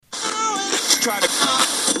try to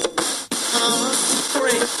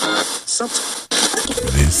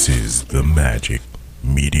This is the Magic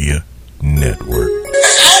Media Network. Open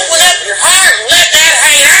up your heart and let that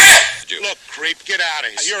hang out. Look, creep, get out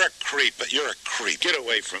of here. You're a creep, but you're a creep. Get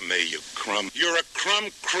away from me, you crumb. You're a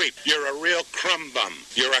crumb creep. You're a real crumb bum.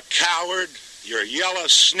 You're a coward. You're a yellow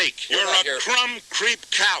sneak. You're a crumb creep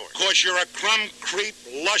coward. Cause you're a crumb creep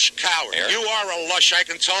lush coward. You are a lush, I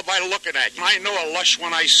can tell by looking at you. I know a lush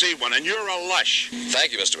when I see one, and you're a lush.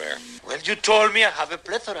 Thank you, Mr. Mayor. Well, you told me I have a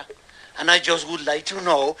plethora. And I just would like to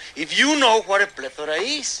know if you know what a plethora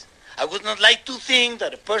is. I would not like to think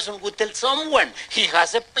that a person would tell someone he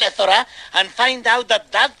has a plethora and find out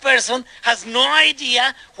that that person has no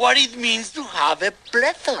idea what it means to have a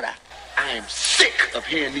plethora. I am sick of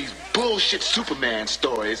hearing these bullshit Superman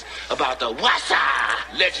stories about the Wassa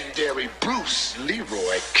legendary Bruce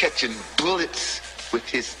Leroy catching bullets with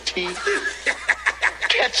his teeth.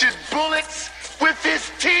 Catching bullets with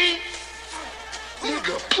his teeth?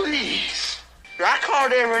 Nigga, please. I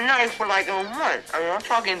called every night for like a month. I mean, I'm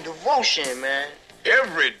talking devotion, man.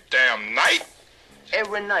 Every damn night?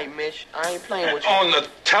 Every night, Mitch. I ain't playing with you. On the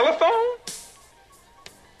telephone?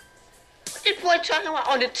 What this boy talking about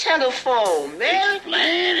on the telephone, man?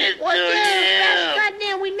 Explain it What to the hell? him.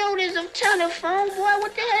 Goddamn, we know there's a telephone, boy.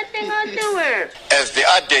 What the hell thing I do here? As the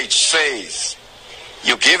adage says,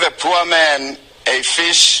 you give a poor man a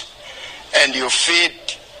fish and you feed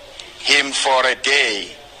him for a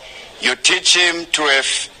day. You teach him to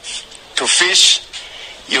fish.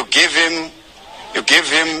 You give him,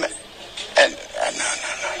 and no.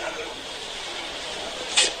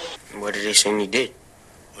 What did they say he did?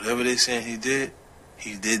 Whatever they saying he did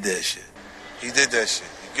that shit. He did that shit.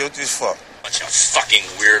 He guilty as fuck. Bunch of fucking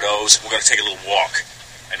weirdos. We're gonna take a little walk.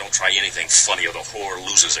 I don't try anything funny or the whore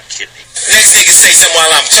loses a kidney. The next nigga say something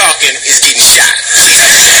while I'm talking is getting shot.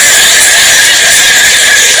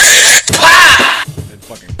 That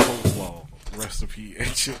fucking coleslaw recipe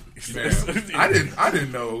and shit. Man, I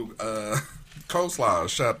didn't know coleslaw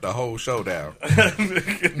shut the whole show down.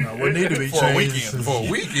 No, what need to be changed For a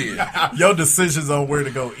weekend. Your decisions on where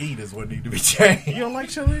to go eat is what need to be changed. You don't like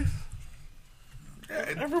Chili's?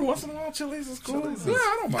 Every once in a while, Chili's is cool. Yeah,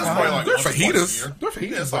 I don't mind. Like Their once or twice a year. fajitas. Their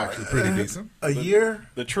fajitas actually pretty decent. A year?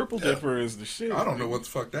 The triple dipper is the shit. I don't know what the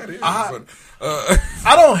fuck that is. I- but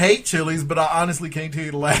I don't hate Chili's, but I honestly can't tell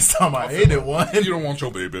you the last time I ate it one. you don't want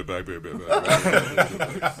your baby back, baby.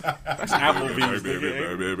 That's Applebee's.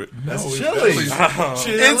 Baby. That's Chili's. It's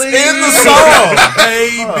Chili's. in the song.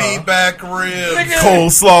 Baby back ribs.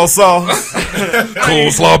 Coleslaw sauce.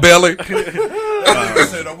 Coleslaw belly. I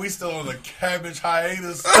said, are we still on the cabbage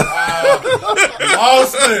hiatus?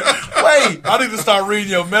 Lost it. Wait, I need to start reading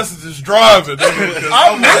your messages driving.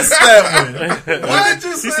 I missed that one. Why did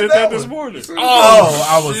you say He said that this morning. Oh,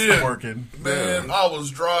 I was shit. working. Man, I was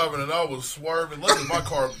driving and I was swerving. Look at my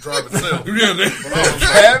car drive itself.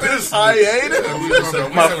 Cabbage hiatus? We was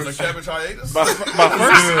on the cabbage hiatus? My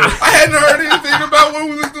first. I hadn't heard anything about when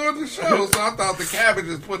we was doing the show, so I thought the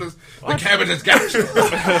cabbages put us. The cabbages got you.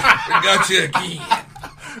 Got you again.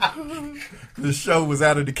 The show was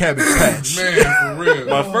out of the cabbage patch. Man, for real.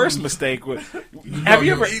 My first mistake was. Have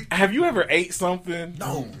you ever ate something?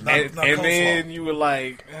 No, not And coleslaw. then you were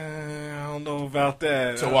like, I don't know about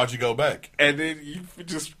that. So why'd you go back? And then you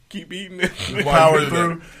just keep eating it. Powered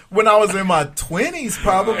through. When I was in my 20s,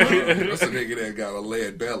 probably. That's a nigga that got a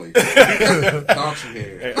lead belly. Thought you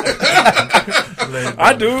had.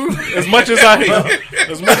 I do as much as I drink.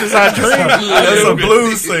 That's a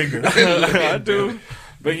blues singer. I do.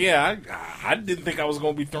 But yeah, I didn't think I was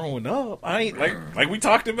gonna be throwing up. I ain't like we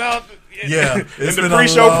talked about. Yeah, in it's the been a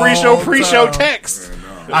pre-show long text.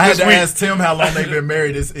 I had to ask Tim how long they've been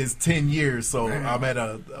married. It's 10 years, so I'm at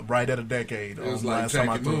right at a decade. It was like last time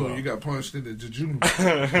I Jackie threw Moon. up. You got punched in the jejunum.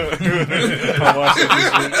 I watched it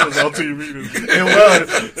this week. It was on TV. It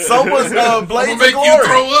was. So was I'm Blades gonna of make Glory. you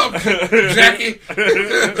throw up, Jackie.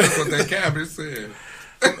 That's what that cabbage said.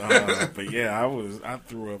 But yeah, I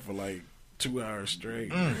threw up for like 2 hours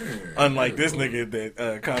straight. Unlike this nigga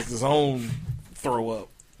that caused his own throw up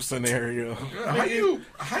scenario. How you?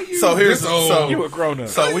 So here's You a grown up.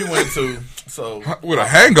 So we went to with a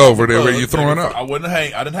hangover there where you throwing up. I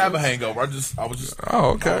didn't have a hangover. I was just.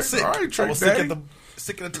 Oh, okay. I was sick. All right, I Trick was sick Daddy. at the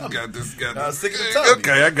sick of the tummy. Got this. Sick of the tummy.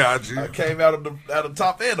 Okay, I got you. I came out of the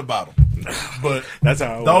top and the bottom. But That's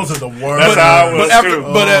how. Those are the worst. That's how I was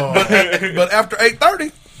but after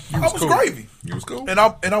 8:30, I was cool. gravy. You was cool. And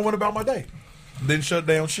I went about my day. Didn't shut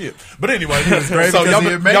down shit. But anyway, gravy so because y'all he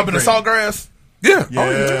been made to gravy. Saltgrass? Yeah.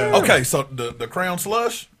 Yeah. Okay, so the Crown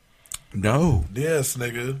Slush, No. Yes,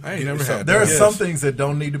 nigga. I ain't never had There that. are some things that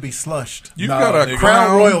don't need to be slushed. You got a nigga.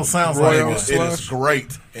 Crown Royal sounds Royal like It is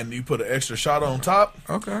great, and you put an extra shot on top.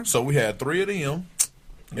 Okay. So we had 3 of them,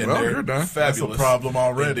 and Well, they're you're done. fabulous. That's a problem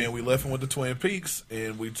already. And then we left them with the Twin Peaks,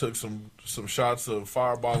 and we took some shots of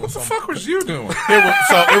Fireball. What the fuck was you doing? So it was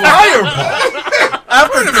Fireball.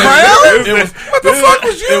 After Crown? It was, What the fuck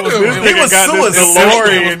was you doing? He was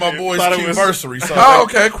suicidal. It was my boy's anniversary. So Oh,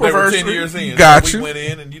 okay, they were 10 anniversary. years in. Got so you. we went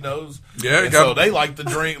in, and it was, Yeah, and got- so they like to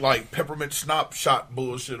drink like peppermint schnapps shot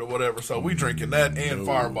bullshit or whatever. So we drinking that and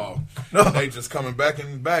Fireball. And they just coming back,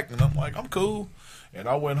 and I'm like, I'm cool. And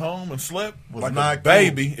I went home and slept like not a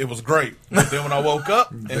baby. It was great. But then when I woke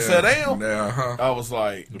up and sat down, I was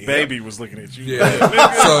like, The baby was looking at you. Yeah.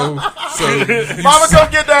 so Mama, come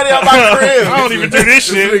get daddy out my crib. I don't even do this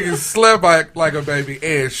shit. This nigga slept like a baby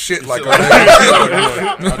and shit like a like baby.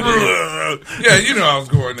 Yeah, you know I was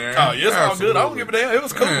going there. Oh, yes, all good. I don't give a damn. It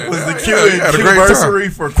was cool. Yeah. Was the Yeah, had a great anniversary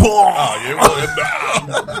for Quam? Oh, yeah, it was.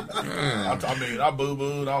 I mean, I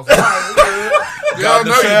boo-booed. I was like, all right, Yeah, I got in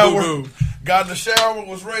know the you shower. boo-booed. Got in the shower,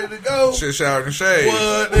 was ready to go. Shit, showered and shaved.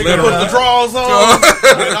 What? Nigga Literally. put the drawers on.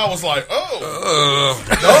 And I was like, oh.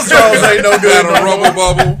 Those drawers ain't no good. Got a rubber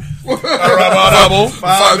bubble. Double.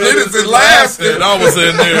 5 minutes it lasted. And I was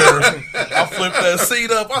in there. I flipped that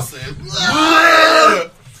seat up. I said,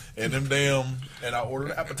 "What?" And them damn. And I ordered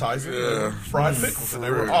an appetizer. Yeah. Fried pickles. And they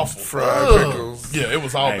were awful. Fried Ugh. pickles. Yeah, it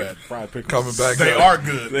was all Hey, bad. fried pickles. Coming back They up. are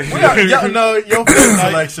good. No, your food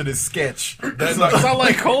selection is sketch. That's Cause I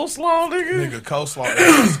like, like coleslaw, nigga. nigga, coleslaw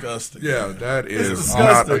is disgusting. Yeah, that is disgusting.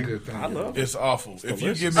 not a good thing. I love it. It's awful. If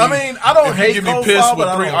you give me, I mean, I don't if you hate give me coleslaw, piss but with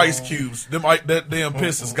I 3 don't- ice cubes, that damn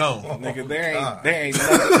piss is gone. Nigga, there ain't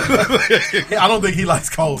nothing. I don't think he likes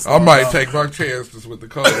coleslaw. I might take my chances with the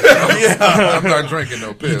cold. I'm not drinking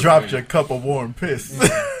no piss. You dropped nigga. your cup of warm piss.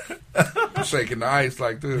 I'm shaking the ice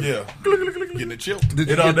like this. Yeah, getting it chilled. Did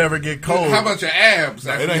you It'll get- never get cold. How about your abs?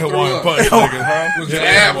 After It ain't you threw Hawaiian up? punch, nigga. Huh? Was your Yeah,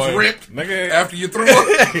 abs Hawaiian. ripped Nigga. after you threw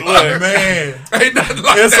up? Look, man. Ain't nothing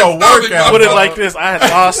like It's that a stomach workout. Put it muscle. like this: I had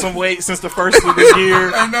lost some weight since the first of the year.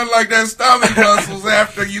 Ain't nothing like that stomach muscles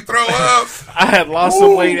after you throw up. I had lost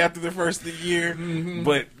some weight after the first of the year,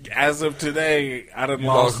 but as of today, I done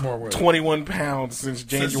lost lost more weight. 21 pounds since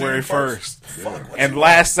January January 1st. And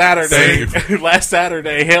last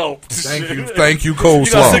Saturday, helped. Thank you, You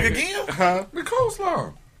got sick coleslaw. again? Huh? The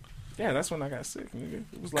coleslaw. Yeah, that's when I got sick. Nigga.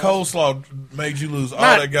 It was like, Coleslaw made you lose all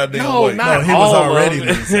that goddamn no, weight. not No, he was all of already it.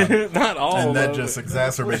 losing. Not all And that of just it.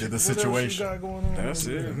 exacerbated the What else you situation. got going on? That's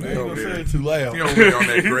it. Man, don't say it too loud. You don't be on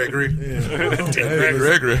that Gregory.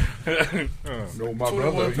 Gregory. No, my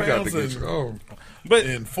 21 brother, you got to pounds get and- your own. But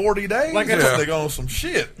In 40 days, Like I this told- nigga on some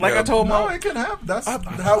shit. like I told No, my it can happen. That's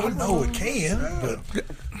how we know it can, but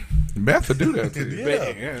Meth to do that to you. yeah,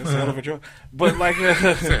 it's a hell of a drug. But like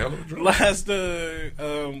hell of a drug. last,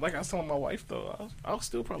 like I was telling my wife though, I'll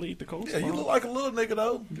still probably eat the coleslaw. yeah, you look like a little nigga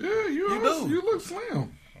though. Yeah, you do. You look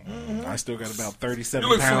slim. I still got about 37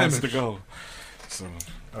 You look pounds slimish. to go. So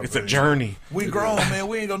it's a journey. We grown, man.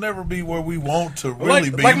 We ain't gonna never be where we want to really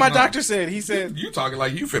be. Like my doctor said, he said, You talking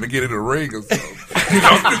like you finna get in a ring or something. You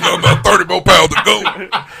got about 30 more pounds to go.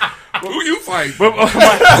 Who you fight?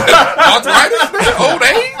 Arthritis? Nigga? Old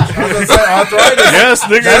age? arthritis. yes,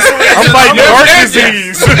 nigga, I'm fighting heart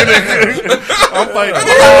disease. I'm fighting.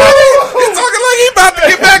 He's talking like he about to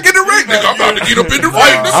get back in the ring. Nigga, I'm about to get up in the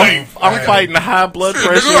ring. I'm fighting high blood Nigga, I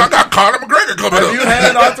pressure. got Conor McGregor coming Have you up.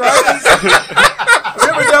 had arthritis? Have you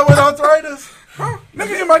ever dealt with arthritis?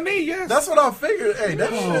 Nigga, in my knee, yes. That's what I figured. Hey, that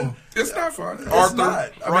shit. It's not fun. It's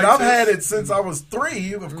not. I mean, I've had it since I was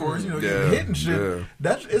 3. Of course, you're hitting shit. yeah.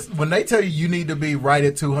 That's it's, when they tell you need to be right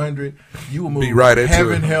at 200, you will move Be right at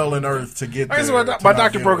heaven, 200. hell, and earth to get there. That's what to my not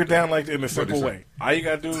doctor get broke it. it down like in a simple he say? way. All you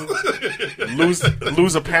gotta do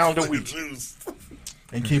lose a pound a week.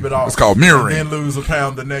 and keep it off. It's called mirroring. And then lose a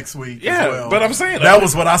pound the next week. Yeah, as well. but I'm saying that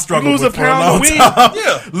was what I struggled lose with a for a pound a long week. time.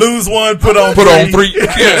 Yeah. Lose one, put on Put on 3. 3.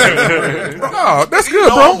 Yeah. No, that's good,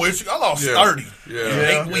 No, bro. I'm with you. I lost Yeah. 30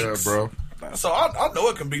 Yeah. in 8 weeks. Yeah, bro. So I know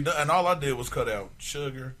it can be done. And all I did was cut out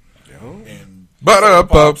sugar and But up.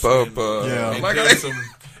 Yeah. and Like did I-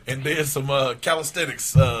 some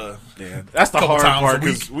calisthenics. Yeah, that's the Couple hard times part a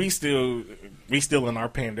because we still in our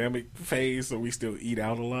pandemic phase, so we still eat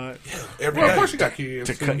out a lot. every Well, of day. course you got kids.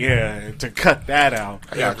 To cut that out.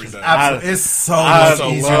 Every day. Absolutely. It's so I much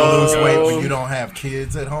easier to lose weight love- when you don't have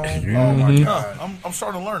kids at home. Oh my god. I'm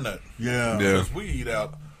starting to learn that. Yeah. Yeah. Because we eat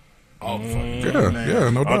out all the fucking Yeah,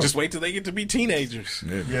 no I'll doubt. just wait till they get to be teenagers.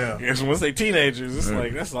 Yeah. Because once they teenagers, it's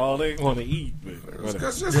like that's all they want to eat. But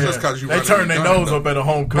Just Yeah. because you They turn their nose up at a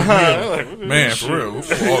home cooked meal. Man, for real.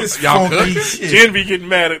 It's Y'all funky cook? shit. Jen be getting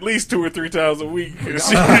mad at least 2 or 3 times a week.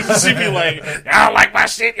 She be like, "Y'all don't like my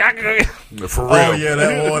shit, y'all can." For real. Oh yeah,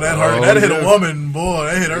 that hurt. Oh, that hit yeah. a woman, boy.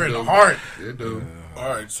 That hit her in the heart. It do. All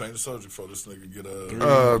right, change the subject before this nigga get 3, 2,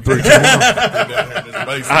 1.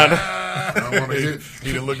 I don't want to hit.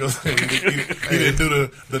 He didn't look. He didn't do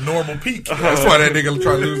the normal peak. That's why that nigga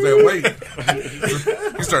try to lose that weight.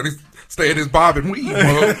 He started staying his bob and weave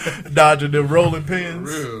mode. Dodging them rolling pins.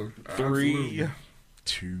 Real. 3,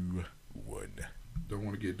 2, 1. Don't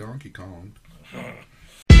want to get Donkey Kong.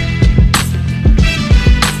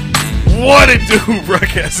 What it do?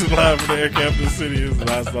 Broadcasting live from the Air Capital City is the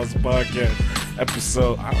Last Thoughts Podcast.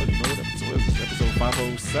 Episode, I don't even know what episode is. Episode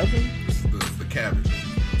 507? This is the cabbage.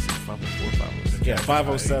 504, 507. Yeah,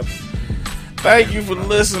 507. Thank you for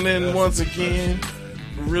listening once again.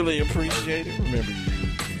 Really appreciate it. Remember, you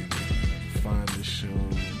can find the show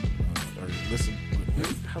or listen.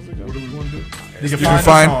 How's it go? What do we want to do? You You can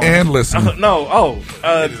find and listen. He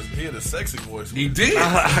had a sexy voice. He did.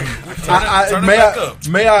 Turn it back up. It's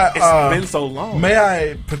been so long. May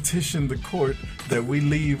I petition the court that we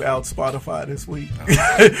leave out Spotify this week?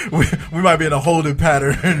 we might be in a holding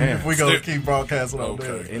pattern if we gonna keep broadcasting on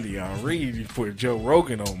there. Indiana Reed, you put Joe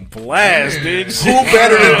Rogan on blast, didn't she? Who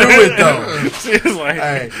better to do it though? She was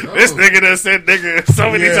like, this nigga done said nigga so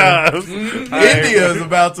many times. India is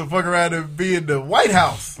about to fuck around and be in the White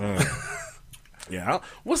House. Yeah,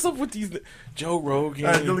 what's up with these Joe Rogan?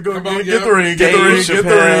 Get the ring. Dave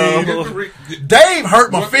Dave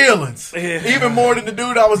hurt my feelings even more than the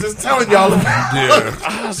dude I was just telling y'all about. Yeah.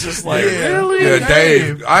 I was just like, really? Yeah,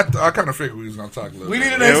 Dave. I kind of figured we was going to talk a little We bit.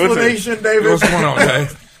 need an explanation, David. What's going on,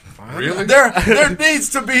 Dave? Really? There needs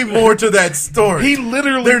to be more to that story. he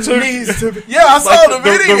literally took needs to be. Yeah, I saw the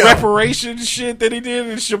video. The reparations shit that he did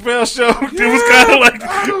in Chappelle's show. It was kind of like,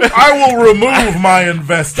 I will remove my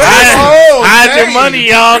investment. hide your money,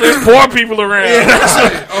 y'all. There's poor people around.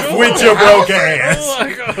 With your broke ass.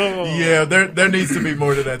 Like, oh. Yeah, there needs to be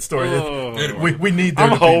more to that story. We need there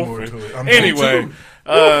I'm to be more hoping. to it. Anyway,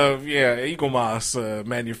 Eagle Moss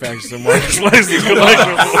manufactures and markets licensed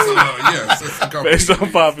collectibles based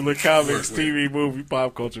on popular comics, TV, movie,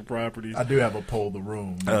 pop culture properties. I do have a poll the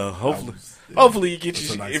room. Hopefully you get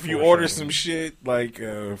you nice if you foreshadowing. order some shit like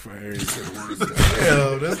for This was the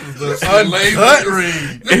uncut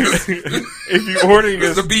read. if you order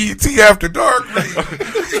your The BET After Dark.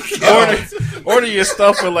 order your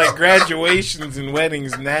stuff for like graduations and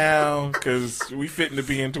weddings now because we fitting to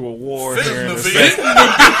be into a war here in a second.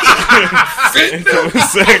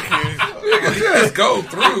 Just go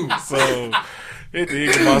through. So hit the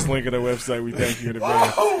Eagle Moss link on our website. We thank you in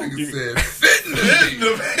advance.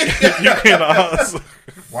 You can also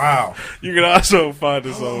you can also find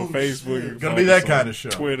us on Facebook. You can Gonna find be that us kind on of show.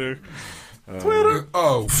 Twitter.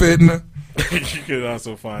 Oh, fitting. You can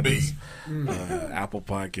also find us Apple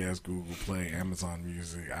Podcasts, Google Play, Amazon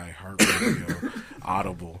Music, iHeartRadio,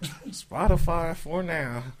 Audible, Spotify for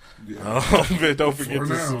now. But don't forget For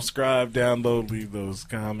to now. subscribe, download, leave those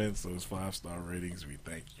comments, those 5-star ratings. We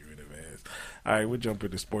thank you in advance. All right, we'll jump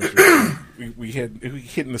into sports. we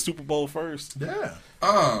hitting the Super Bowl first. Yeah.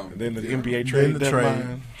 And then the NBA trade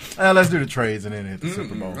deadline. Let's do the trades and then hit the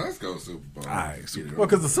Super Bowl. Let's go Super Bowl. All right, Super Bowl. Well,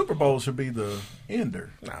 because the Super Bowl should be the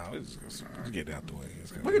ender. No, let's get out the way.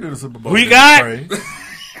 We can do the Super Bowl. We got- trade.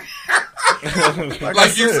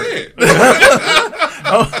 Like you said.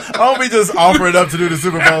 I don't be just offering up to do the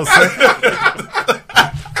Super Bowl second.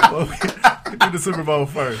 Well, we do the Super Bowl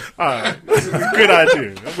first. All right, good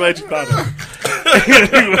idea. I'm glad you thought of it.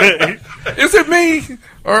 Anyway. Is it me?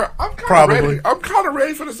 Or I'm Probably. kind of ready. I'm kind of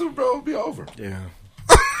ready for the Super Bowl to be over. Yeah.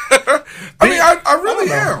 I mean, I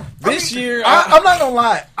really am. This year, I'm not gonna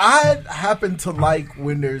lie. I happen to like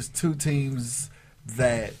when there's two teams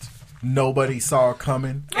that nobody saw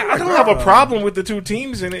coming. I don't have a problem with the two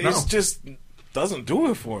teams, and it's just doesn't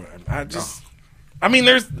do it for them. I mean,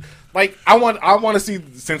 there's like I want to see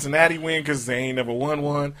Cincinnati win because they ain't never won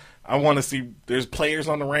one. I want to see there's players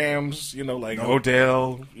on the Rams, like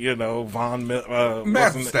Odell,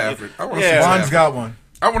 Matt Stafford. I want to see Juan's Stafford. got one.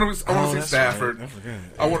 I want to see Stafford.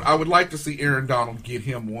 Right. I would like to see Aaron Donald get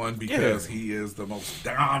him one because he is the most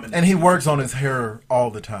dominant. And he works on his hair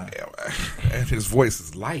all the time. And his voice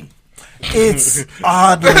is light. It's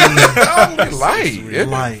oddly light.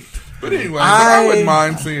 light. But anyway, I wouldn't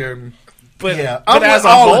mind seeing But yeah, but I'm as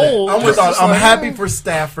with a all whole, of it. I'm like, happy for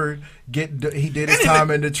Stafford. He did his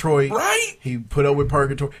time in Detroit. Right. He put up with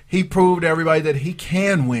purgatory. He proved to everybody that he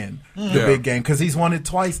can win the big game because he's won it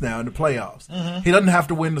twice now in the playoffs. He doesn't have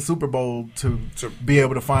to win the Super Bowl to be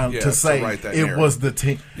able to find to say write that it narrative. was the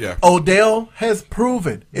team. Yeah. Odell has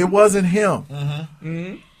proven it wasn't him.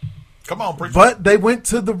 Come on, preacher. But they went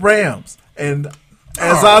to the Rams, and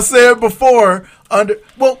as I said before, have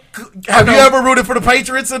you ever rooted for the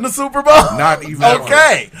Patriots in the Super Bowl? Not even.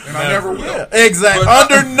 Okay, and I never will. yeah, exactly.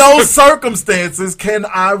 Under no circumstances can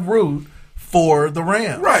I root for the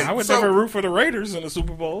Rams. Right. I would never root for the Raiders in the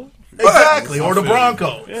Super Bowl. Exactly, or the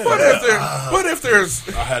Broncos. Yeah. But if there's,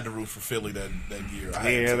 I had to root for Philly that year.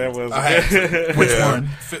 That was. I had to. Which one?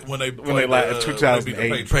 When they played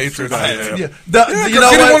 2008 Patriots, Yeah, you you know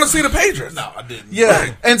didn't what? want to see the Patriots. No, I didn't. Yeah,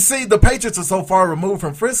 Right. and see, the Patriots are so far removed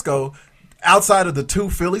from Frisco. Outside of the 2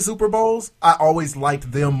 Philly Super Bowls, I always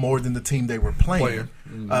liked them more than the team they were playing.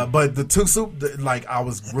 But the 2 I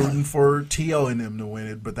was rooting for T.O. and them to win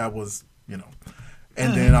it, but that was, and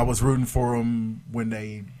then I was rooting for them when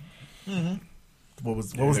they. What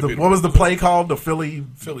was the play called? The Philly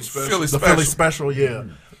Special. Philly Special, yeah.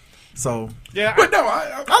 So Yeah, But no,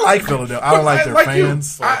 I like Philadelphia. I don't like their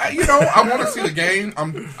fans. I want to see the game.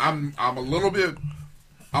 I'm a little bit.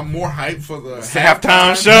 I'm more hyped for the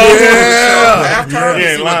halftime show. Yeah, halftime. You To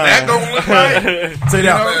ain't see what lying. that gonna look like. See that You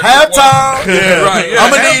know, halftime? Yeah, Right, yeah,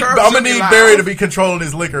 I'm halftime gonna should be need loud. Barry to be controlling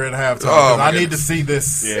his liquor at halftime. Oh, 'cause my I need to goodness. see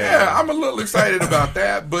this. Yeah, I'm a little excited about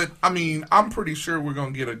that, but I mean, I'm pretty sure we're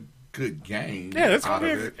gonna get a good game. Yeah, that's out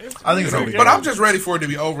gonna of be. it. I think it's gonna be But good. I'm just ready for it to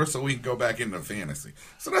be over so we can go back into fantasy.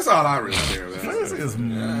 So that's all I really care about. This is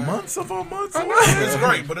months upon months I know. away. It's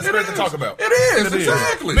great, but it's great to talk about. It is,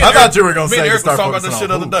 exactly. I thought you were gonna Me and say Eric start was talking about focusing this on shit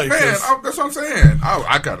the other who. day. Man, 'cause that's what I'm saying.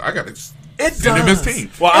 I got to It send him his does. team.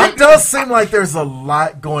 Well, It does seem like there's a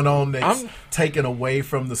lot going on that's taken away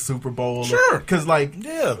from the Super Bowl. Sure. Because, to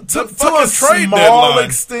the a fucking trade small deadline.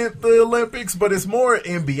 extent, the Olympics, but it's more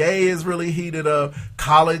NBA is really heated up.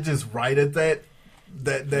 College is right at that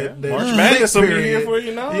March Madness will be period. here for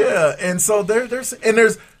you now. Yeah, and so there's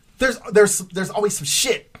always some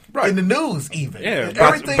shit in the news even. Yeah,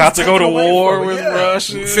 Everything's about to go to taken away war from it. with Yeah.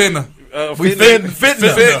 Russia. Finna. We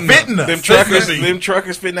fitna. Them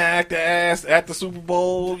truckers finna act the ass at the Super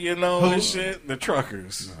Bowl, and shit. The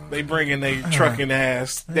truckers, they bringing their trucking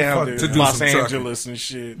ass down fuck to that. Los Do some Angeles and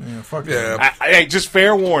shit. Yeah, fuck Yeah. that. Hey, just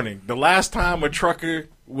fair warning: the last time a trucker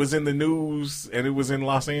was in the news and it was in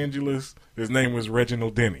Los Angeles, his name was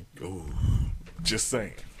Reginald Denny. Ooh. Just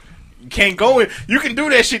saying. You can't go in. You can do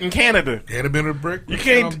that shit in Canada. Can't have been a brick. You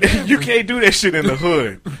can't. You can't do that shit in the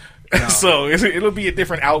hood. So it'll be a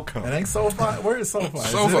different outcome. It ain't SoFi. Where is SoFi? Is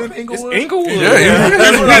SoFi. it in Inglewood? It's Inglewood.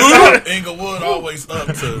 Yeah. Inglewood always up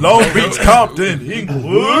to Long Beach, Compton,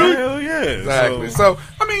 Inglewood. Hell yeah. Exactly. So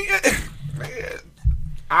I mean,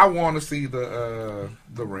 I want to see the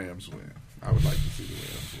Rams win. I would like to see the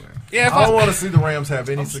Rams win. Yeah, I don't want to see the Rams have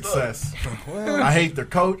any success. I hate their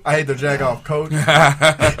coach. I hate their jagoff coach.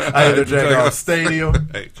 I hate their jagoff stadium.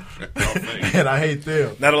 And I hate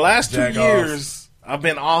them. Now the last 2 Jagoffs. years, I've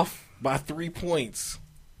been off by 3 points.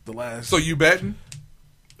 So you betting?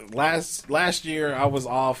 Last year, I was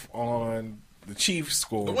off on the Chiefs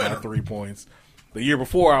score The by winner. 3 points. The year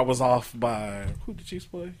before, I was off by who did the Chiefs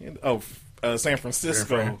play? San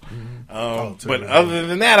Francisco. But other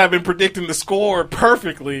than that, I've been predicting the score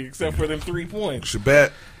perfectly, except for them 3 points. Should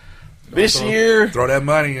bet. This year, Throw that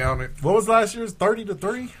money on it. What was last year's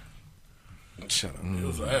 30-3? shut up. It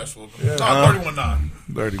was an ass whooping. No, 31-9.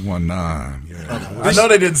 31-9. Yeah. I know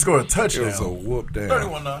they didn't score a It touchdown. was a whoop down.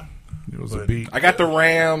 31-9. It was a beat. I got the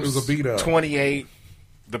Rams. It was a beat up. 28.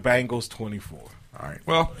 The Bengals 24. All right.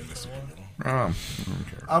 Well,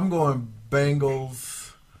 I'm going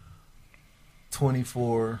Bengals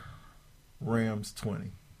 24, Rams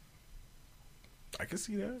 20. I can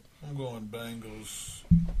see that. I'm going Bengals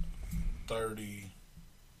 30-26.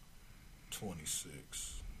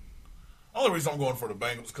 Only reason I'm going for the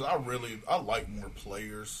Bengals because I like more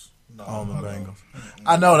players. No, On the I don't. Bengals.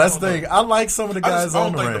 I know, that's the thing. I like some of the I guys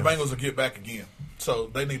on the don't Rams. think the Bengals will get back again. So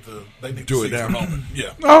they need to Do it seize the down. moment.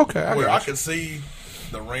 Yeah. okay. Where I can see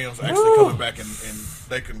the Rams actually coming back and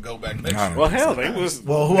they can go back next year. Well, hell, they was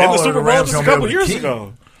Well, who in all the are Super the Bowl Rams just a gonna be couple able to years keep?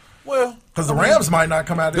 ago. Well, Because the Rams might not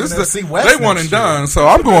come out in the This is NFC the, West. they one next and year. done, so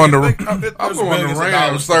I'm going to there's I'm going millions to of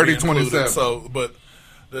Rams dollars to be 30-27. included. So, but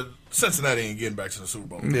Cincinnati ain't getting back to the Super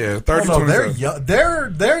Bowl. Yeah, 30, no, they're 27. young.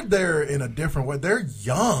 They're in a different way. They're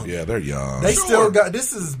young. Yeah, they're young. They still got.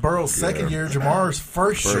 This is Burrow's second year. Jamar's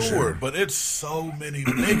first year. Sure, but it's so many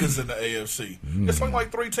niggas in the AFC. It's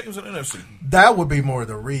like 3 teams in the NFC. That would be more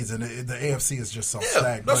the reason. The AFC is just so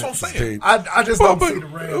stacked. That's what I'm saying. I just don't see the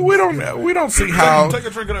Rams. We don't see how. Take a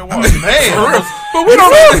drink of that water, man. But we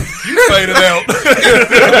don't. You faded out.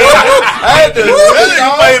 I had to.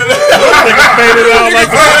 Faded out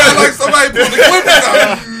like somebody pulled the Clippers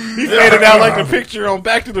out. He faded out like the picture on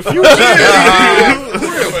Back to the Future.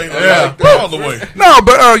 All the way. No,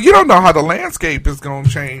 but you don't know how the landscape is going to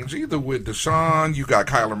change either with Deshaun. You got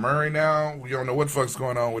Kyler Murray now. You don't know what the fuck's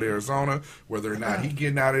going on with Arizona, whether or not he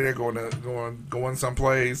getting out of there going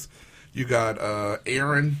someplace. You got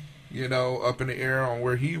Aaron, up in the air on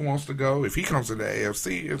where he wants to go. If he comes to the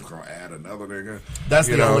AFC, it's going to add another nigga. That's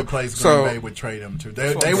the only place Green Bay would trade him to.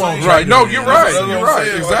 They won't. Right? No, you're right. You're right.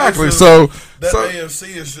 Exactly. That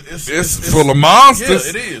AFC is full of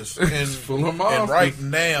monsters. Yeah, it is. It's full of monsters. And right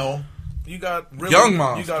now, you got young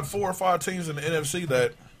monsters. You got 4 or 5 teams in the NFC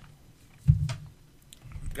that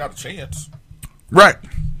got a chance. Right.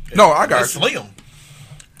 No, I got slim.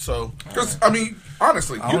 So, because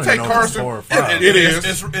honestly, you take Carson. It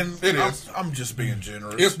is. I'm just being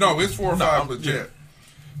generous. It's 4 or 5 legit.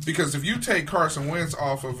 Because if you take Carson Wentz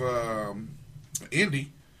off of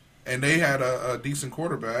Indy, and they had a decent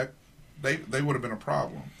quarterback, they would have been a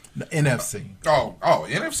problem. The NFC. Oh,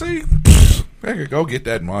 NFC. They could go get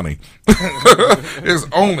that money. It's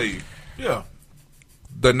only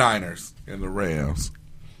the Niners and the Rams.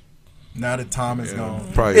 Now that Tom is gone.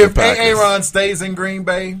 If Aaron stays in Green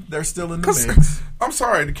Bay, they're still in the mix. I'm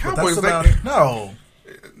sorry, the Cowboys. No,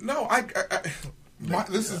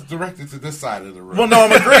 this is directed to this side of the room. Well, no,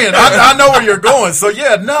 I'm agreeing. I know where you're going. So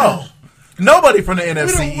no, nobody from the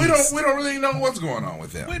NFC. We don't really know what's going on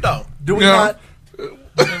with them. We don't. Do we not?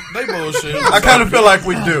 They bullshit. I kind of feel like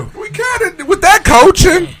we do. We got it with that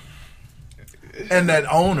coaching and that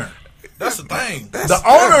owner. That's the thing. The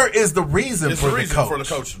owner is the reason for the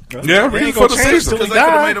coaching. Yeah, reason for the season. Because they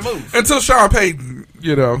could have made a move. Until Sean Payton,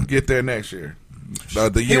 get there next year.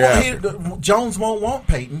 The year after. Jones won't want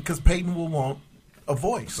Payton because Payton will want a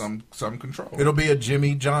voice. Some control. It'll be a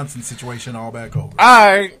Jimmy Johnson situation all back over. All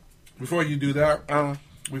right. Before you do that,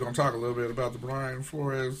 we're going to talk a little bit about the Brian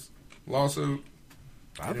Flores lawsuit.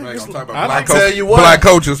 I'll tell you what. Black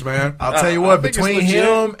coaches, man. I'll tell you what. Between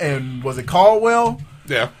him and, was it Caldwell?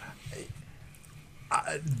 Yeah.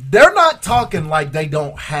 They're not talking like they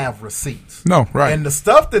don't have receipts. No, right. And the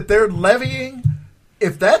stuff that they're levying,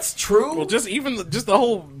 if that's true, well, just the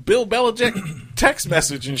whole Bill Belichick text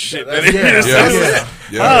message and shit. It's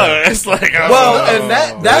like, and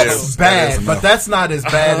that's bad, but that's not as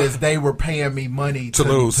bad as they were paying me money to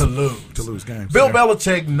lose games. Bill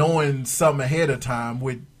Belichick knowing something ahead of time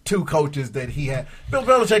with 2 coaches that he had. Bill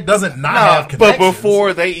Belichick doesn't have connections. But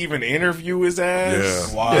before they even interview his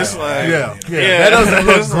ass, it's like, that doesn't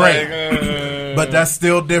look great. But that's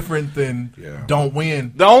still different than don't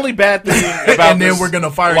win. The only bad thing about and then we're going to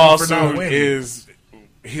fire you for not winning is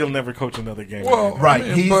he'll never coach another game. Well, right.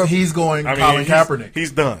 He's going Colin Kaepernick.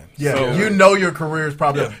 He's done. Yeah. So, your career is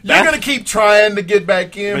probably done. You're going to keep trying to get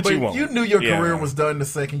back in, but you knew your career was done the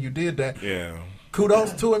second you did that. Yeah.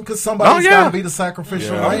 Kudos to him because somebody's got to be the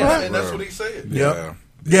sacrificial lamb. And that's what he said.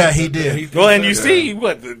 Yeah, he did. Well, and you see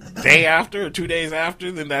the day after or 2 days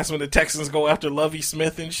after, then that's when the Texans go after Lovie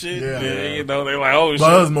Smith and shit. Yeah. They're like, oh shit.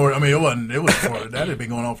 But it was more. It was that had been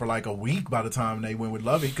going on for like a week by the time they went with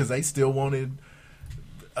Lovie because they still wanted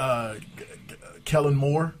Kellen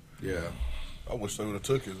Moore. Yeah. I wish they would have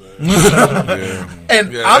took his ass.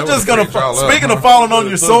 And I'm just going to, speaking of falling on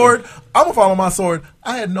your sword, I'm going to fall on my sword.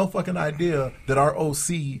 I had no fucking idea that our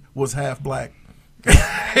OC was half black.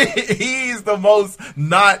 He's the most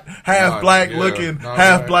not half black looking,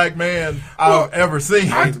 half black man I've ever seen.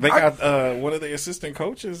 They got one of the assistant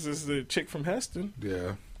coaches is the chick from Heston.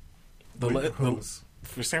 Yeah.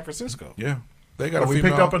 For San Francisco. Yeah. They got we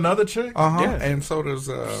picked up another chick? Yeah. And so does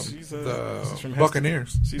she's the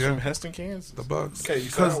Buccaneers. She's from Heston, Kansas. The Bucks. Katie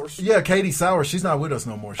Sowers. Yeah, Katie Sowers. She's not with us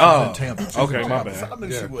no more. She's in Tampa. Okay, my bad. I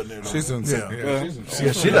knew she wasn't there. She's in.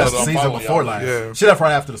 She left the season before last. Yeah. She left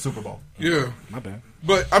right after the Super Bowl. Yeah. My bad.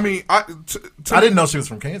 But I didn't know she was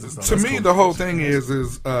from Kansas. Though. To me, the whole thing is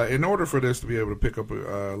in order for this to be able to pick up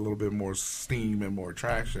a little bit more steam and more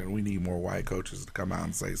traction, we need more white coaches to come out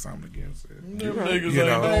and say something against it. And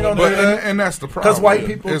that's the problem. Because white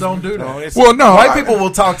people don't do that. White people will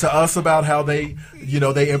talk to us about how they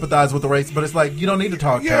empathize with the race, but it's like you don't need to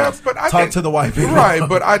talk to us. Talk to the white people, right?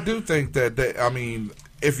 But I do think that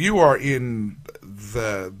if you are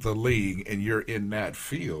the league and you're in that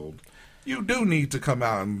field, you do need to come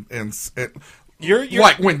out and you're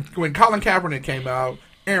like when Colin Kaepernick came out,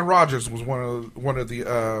 Aaron Rodgers was one of the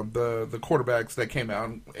quarterbacks that came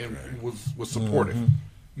out and was supportive,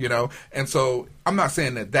 and so I'm not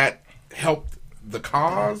saying that helped the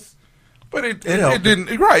cause. But it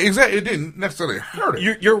didn't, right, exactly. It didn't necessarily hurt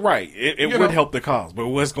it. You're right. It would help the cause. But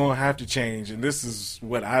what's going to have to change, and this is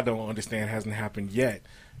what I don't understand hasn't happened yet,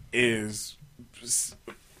 is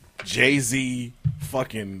Jay-Z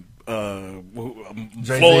fucking Floyd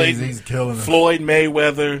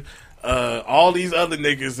Mayweather, all these other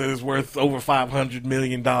niggas that is worth over $500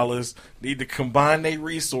 million need to combine their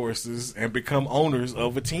resources and become owners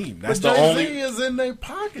of a team. That's but the only. Jay-Z is in their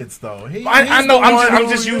pockets, though. I know. I'm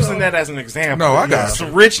just using that as an example. No, I got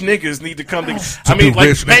some rich niggas need to come to. I mean, like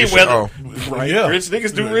Mayweather, right? Yeah, rich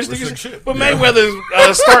niggas do rich niggas shit. But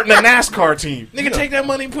Mayweather's starting a NASCAR team. Nigga, take that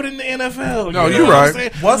money and put it in the NFL. No, you're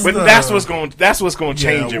right. But that's what's going to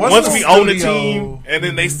change it. Once we own a team, and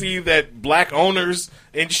then they see that black owners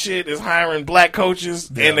and shit is hiring black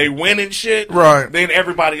coaches and they winning shit, right? Then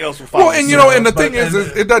everybody else will follow. Well, and and the thing is,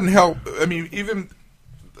 it doesn't help. I mean, even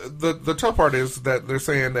the tough part is that they're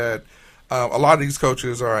saying that a lot of these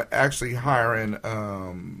coaches are actually hiring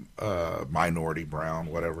minority, brown,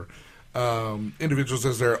 whatever individuals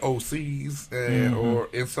as their OCs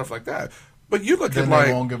and stuff like that. But you look then at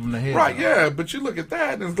they won't give them the head. Right? Yeah, but you look at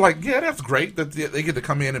that and it's like, yeah, that's great that they get to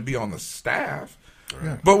come in and be on the staff.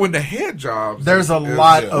 Yeah. But when the head jobs, there's a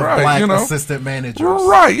lot of black assistant managers.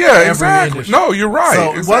 Right? Yeah, exactly. Industry. No, you're right.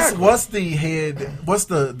 So exactly. what's the head? What's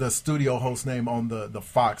the studio host name on the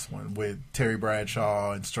Fox one with Terry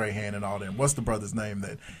Bradshaw and Strahan and all them? What's the brother's name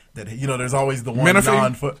that there's always the one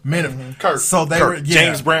Menifee. Kurt. So they were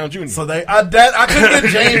James Brown Jr. So they I couldn't get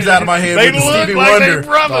James out of my head with the Stevie Wonder.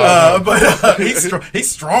 But he's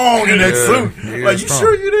strong in that suit. Like, you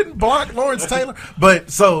sure you didn't block Lawrence Taylor? But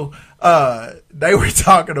so. They were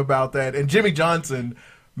talking about that, and Jimmy Johnson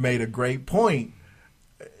made a great point.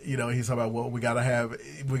 He's talking about, well, we gotta have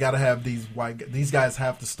these guys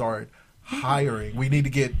have to start hiring. We need to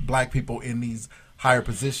get black people in these higher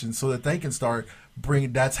positions so that they can start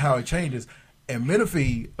bringing. That's how it changes. And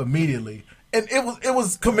Menifee immediately, and it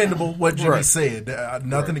was commendable what Jimmy said.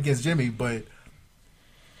 Nothing against Jimmy, but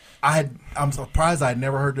I'm surprised I'd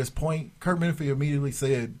never heard this point. Kurt Menifee immediately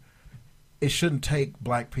said, it shouldn't take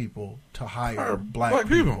black people to hire black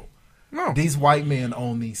people. No. These white men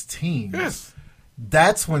own these teams. Yes.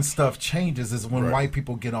 That's when stuff changes, is when white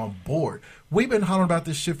people get on board. We've been hollering about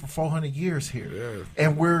this shit for 400 years here.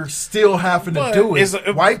 And we're still having to do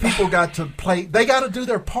it. White people got to play. They got to do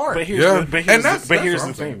their part. But here's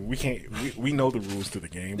the thing. We know the rules to the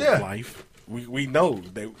game of life. We know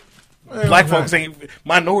that. Black folks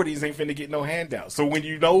minorities ain't finna get no handouts. So when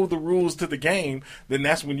you know the rules to the game, then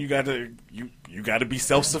that's when you gotta be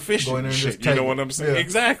self-sufficient. Shit, you know what I'm saying? Yeah.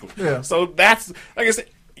 Exactly. Yeah. So that's, like I said,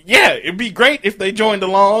 it'd be great if they joined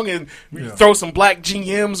along and throw some black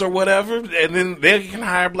GMs or whatever, and then they can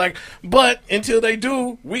hire black. But until they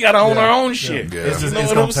do, we gotta own our own shit. Yeah. It's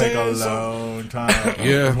gonna take a long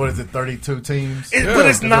time. What is it? 32 teams. But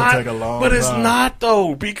it's not. But it's not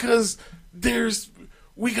though, because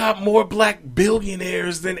we got more black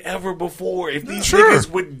billionaires than ever before. If these niggas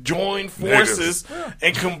would join forces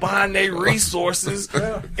and combine their resources,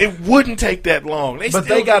 it wouldn't take that long.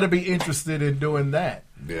 They got to be interested in doing that.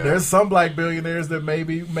 Yeah. There's some black billionaires that may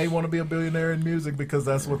want to be a billionaire in music because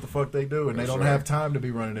that's what the fuck they do, and they don't have time to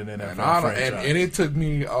be running an NFL franchise. And it took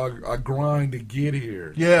me a grind to get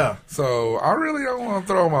here. Yeah. So I really don't want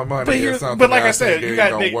to throw my money against something. But like I said, you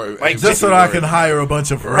got just so that I can hire a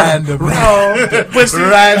bunch of random. You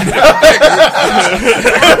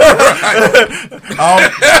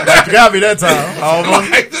got me that time.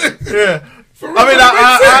 Yeah.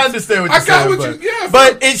 I understand what you're saying,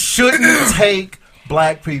 but it shouldn't take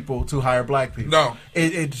black people to hire black people. No,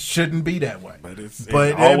 it shouldn't be that way. But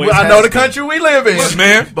I know the country we live in,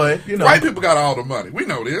 man. But white people got all the money. We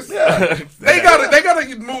know this. Yeah. they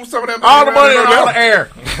gotta move some of that money. All the money and all the air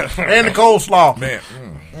and the coleslaw, man.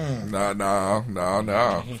 No. No,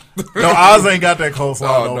 Oz ain't got that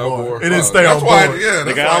coleslaw no more. It didn't stay on board.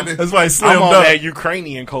 That's why he slimmed I'm on up. that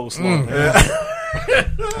Ukrainian coleslaw.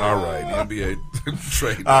 All right, NBA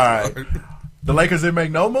trade. All right. The Lakers didn't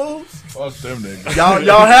make no moves. Fuck them niggas.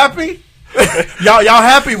 Y'all happy? y'all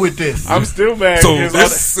happy with this? I'm still mad. So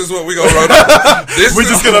this is what we gonna run up. We're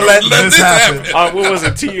just gonna let this happen. What was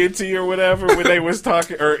it, TNT or whatever, when they was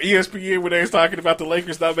talking, or ESPN when they was talking about the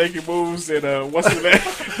Lakers not making moves, and what's the name?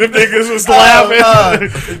 Them niggas was laughing.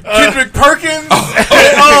 Kendrick Perkins.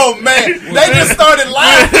 Oh man, they just started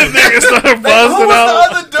laughing. Niggas started buzzing out. Who was the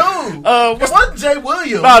other dude? It wasn't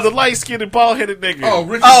Williams. Nah, the light-skinned, bald-headed nigga. Oh,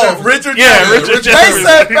 Richard Oh, Jefferson. Richard Yeah, Jefferson. Richard They Jefferson.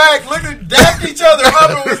 sat back, looked at, dapped each other up,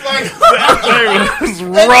 and was like, They was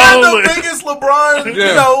and they're the rolling. biggest LeBron,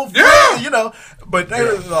 Yeah. you know. But they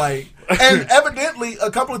were like, and evidently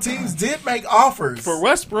a couple of teams did make offers For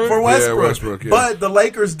Westbrook. Westbrook, yeah. But the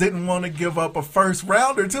Lakers didn't want to give up a first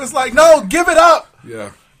rounder. So it's like, no, give it up. Yeah.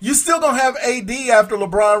 You still gonna have AD after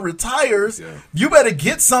LeBron retires. Yeah. You better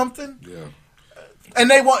get something. Yeah. And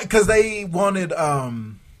they wanted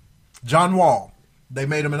John Wall. They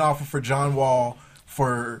made him an offer for John Wall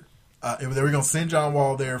for they were going to send John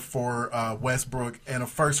Wall there for Westbrook and a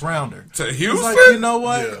first rounder. To It's Houston? like, you know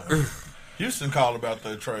what? Yeah. Houston called about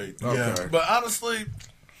that trade. Okay. But honestly,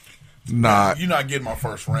 Not. you're not getting my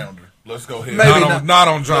first rounder. Let's go ahead. Maybe Not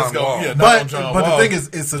on John Let's go. Wall. Yeah, not But on John but Wall. the thing is,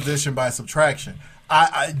 it's addition by subtraction.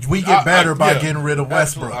 We get better by getting rid of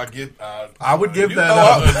Westbrook. Absolutely. I would give You that know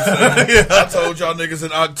up. I understand. I told y'all niggas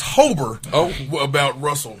in October about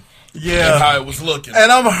Russell. Yeah. And how it was looking. And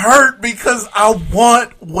I'm hurt because I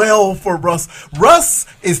want well for Russ. Russ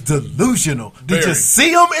is delusional. Did you Very.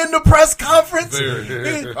 see him in the press conference? Very.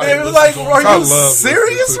 They were like, are I you love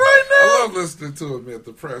serious listening to- right I now? love listening to him at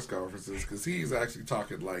the press conferences because he's actually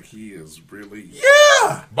talking like he is really.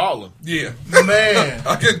 Yeah. Balling. Yeah. Man.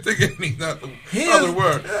 I can't think of any He other is-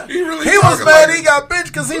 word. He really He was talking mad like- he got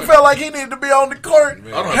benched because he felt like he needed to be on the court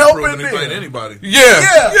I don't have to helping prove anything to them. anybody. Yeah.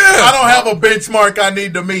 Yeah. Yeah. I don't have a benchmark I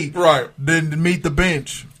need to meet. Right. Then to meet the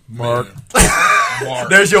bench. Mark. Mark.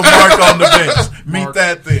 There's your mark on the bench. Meet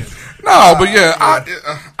that then. No, but yeah, I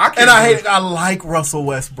can't. And I like Russell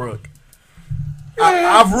Westbrook.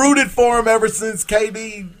 I've rooted for him ever since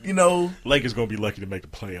KD, you know. Lakers gonna be lucky to make the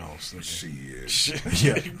playoffs. Shit.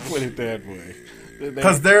 Yeah. Put it that way.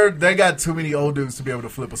 Because they got too many old dudes to be able to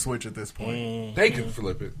flip a switch at this point. They can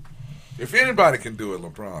flip it. If anybody can do it,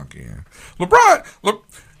 LeBron can. LeBron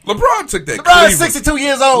took that. LeBron's Cleveland. 62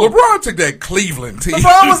 years old. LeBron took that Cleveland team.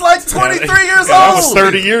 LeBron was like 23 years That was old.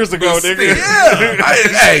 30 years ago, nigga. Yeah.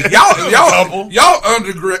 Hey, y'all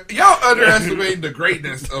underestimating the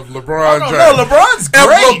greatness of LeBron James. No, LeBron's great.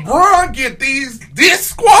 If LeBron get this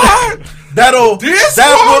squad,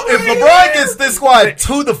 if LeBron gets this squad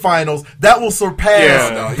to the finals, that will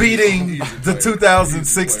surpass beating the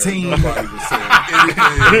 2016.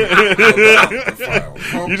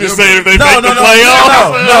 You just saying if they No, make no, the no,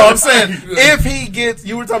 playoffs? no. I'm saying if he gets,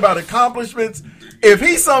 you were talking about accomplishments. If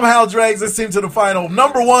he somehow drags this team to the final,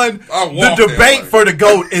 number one, the debate for the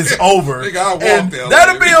GOAT is over, Nigga, I'll walk and that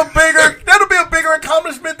that'll way. be a bigger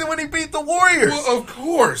accomplishment than when he beat the Warriors. Well, of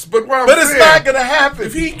course, but It's not gonna happen.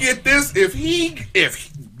 If he get this, if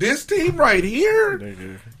this team right here,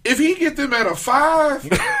 if he get them at a 5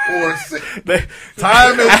 or a 6,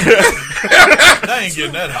 time is They ain't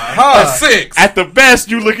getting that high. a 6. At the best,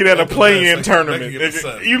 you looking at a play-in best, tournament. they can get a nigga.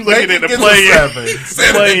 seven. You looking They at a can get play-in to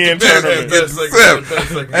 7. play-in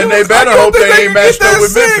tournament. And they better hope they ain't matched up with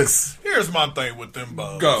Six. Memphis. Here's my thing with them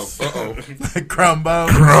bums. Go. Uh-oh. Crumb bum.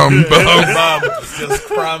 Bum is just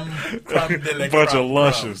crumb de la Bunch crumb of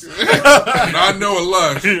lushes. I know a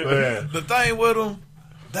lush. The thing with them,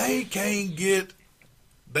 they can't get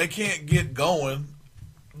going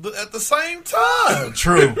at the same time.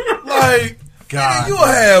 True. Like, God. you'll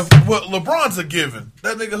have what LeBron's a given.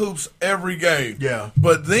 That nigga hoops every game. Yeah.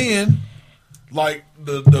 But then, like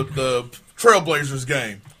the Trailblazers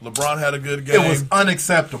game, LeBron had a good game. It was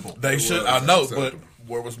unacceptable. They should. I know, but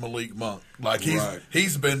where was Malik Monk? Like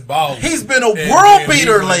he's been balling. He's been a And world then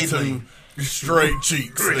beater he went lately. to Straight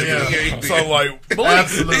cheeks. Yeah. Nigga. So like, Malik,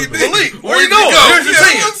 Absolutely. Malik, where you going? Here's your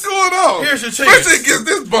chance. What's going on? Here's your chance. Especially against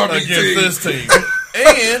this Barbie Against team. this team.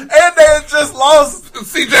 And they had just lost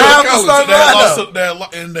CJ half the McCollum. starting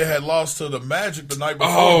they had lost to the Magic the night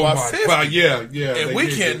before Oh by my 50. God! Yeah. And they we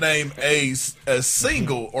did can't that. name a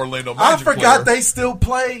single Orlando I Magic forgot player. they still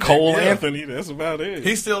play. Cole Yeah. Anthony, that's about it.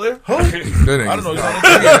 He's still there? That ain't I don't know.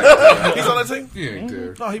 his He's on that team? He ain't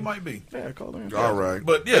there. No, he might be. Yeah, Cole Anthony. All right.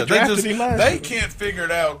 But yeah, They drafted him last they year. can't figure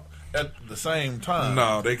it out at the same time.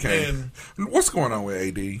 No, they can't. And What's going on with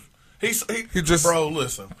AD? he just- bro,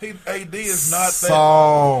 listen. AD is not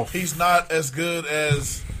Soft. that he's not as good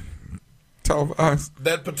as Televised.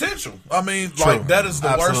 that potential. I mean, True. like that is the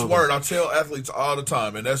Absolutely. worst word. I tell athletes all the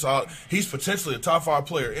time, and that's all. He's potentially a top 5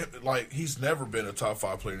 player. Like he's never been a top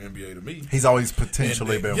 5 player in the NBA to me. He's always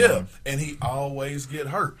potentially And been yeah, one. and he always get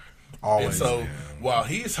hurt. Always. And so while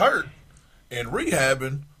he's hurt and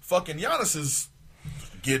rehabbing, fucking Giannis is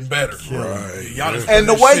getting better. Right. Giannis And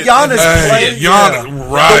the put way his shit Giannis in- plays,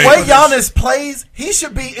 Giannis, right. the way Giannis plays, he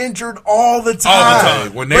should be injured all the time. All the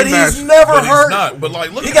time. When they But match- he's never but hurt. he's not. But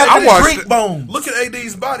like, look He at got I the watched Greek it. bone. Look at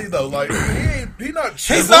AD's body though. Like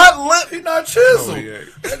chiseled. He's not chiseled.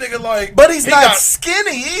 That nigga like, but he's not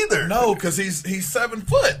skinny either. No, because he's 7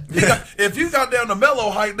 foot. If you got down to Melo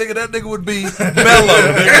height, nigga, that nigga would be Melo.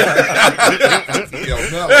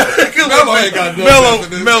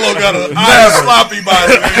 Melo got an iron sloppy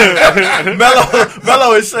body.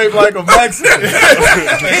 Melo is shaped like a Mexican.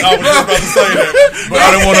 I was just about to say that, but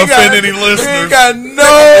I didn't want to offend any listeners. He ain't got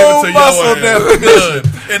no muscle definition.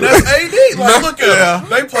 And that's AD. Like, look at him.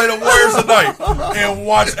 They play the Warriors tonight and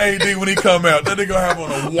watch AD when he come out. Then they gonna have on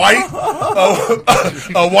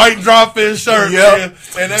a white drop in shirt. Yep.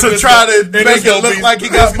 And to try to make it look like he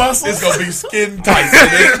got muscles. It's gonna be skin tight.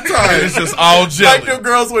 And it's just all jelly. Like them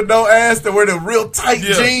girls with no ass that wear the real tight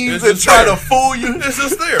jeans and try to fool you. It's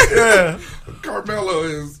just there. Yeah. Carmelo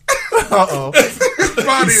is.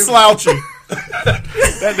 He's slouchy.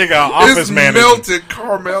 That nigga office manager. Melted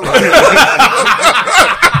Carmelo.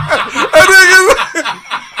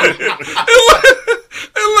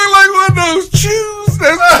 It looked like one of those chews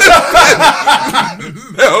that's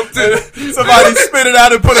melted. Somebody spit it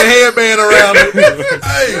out and put a headband around it.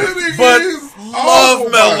 But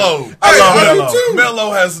love Melo. I love Melo.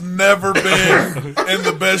 Melo has never been in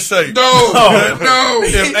the best shape. No.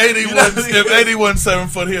 If 80 wasn't 7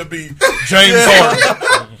 foot, he'll be James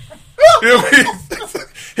Harden.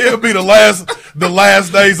 He'll be the last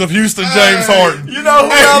days of Houston James Harden. You know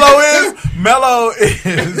who Melo is?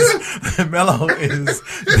 Melo is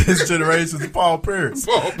this generation's Paul Pierce.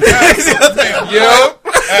 Yep.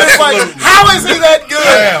 It's like, how is he that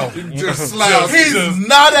good? Just slouch. He's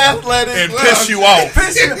not athletic. And piss you off.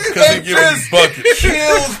 Because he gives you buckets.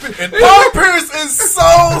 And Paul Pierce is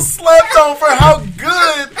so slept on for how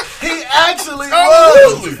good he actually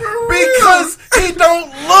was. Because he don't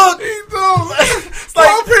look. It's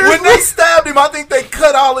like when they stabbed him, I think they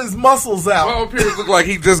cut all his muscles out. Paul Pierce looked like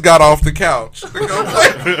he just got off the couch.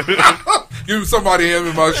 Give somebody him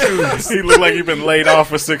in my shoes. He looked like he'd been laid off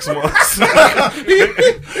for 6 months. He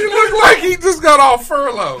looked like he just got off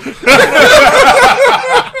furlough.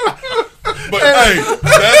 But hey,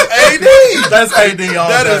 that's AD. That's AD.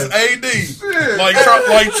 That is AD. Like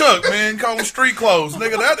Chuck, man, call them street clothes,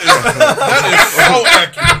 nigga. That is so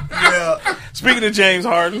accurate. Yeah. Speaking of James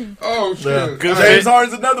Harden, shit, James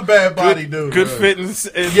Harden's another bad body dude. Good fit in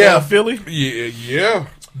Philly. Yeah.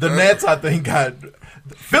 The Nets, I think,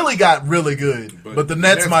 Philly got really good, but the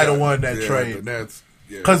Nets might have won that trade. The Nets.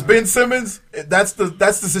 Because Ben Simmons, that's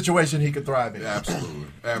the situation he could thrive in. Absolutely.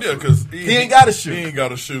 Yeah, because he ain't got to shoot. He ain't got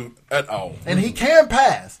to shoot at all. And he can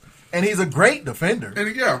pass. And he's a great defender.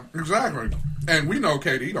 And yeah, exactly. And we know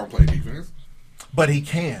KD don't play defense. But he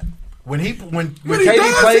can. When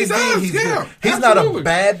KD plays D, he's good. He's not a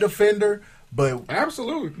bad defender, but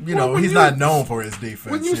absolutely, he's not known for his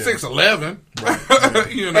defense. When you 6'11", right.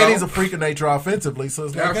 And he's a freak of nature offensively, so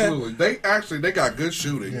it's like absolutely. They got good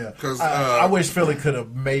shooting. Yeah, because I wish Philly could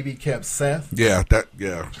have maybe kept Seth. Yeah, but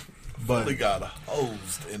Philly got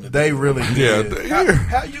hosed in the. They really did.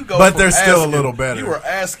 How you go? But they're still a little better. You were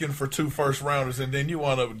asking for 2 first rounders, and then you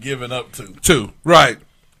wound up giving up 2. Right?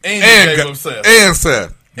 And you gave up Seth. And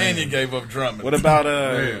Seth. And you gave up Drummond. What about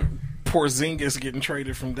Porzingis getting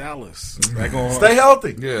traded from Dallas? Stay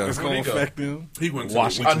healthy. Yeah, it's going to affect him. He went to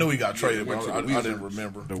Washington. I knew he got traded, but I didn't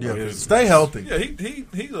remember. Stay healthy. Yeah,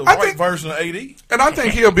 he's a white version of AD, and I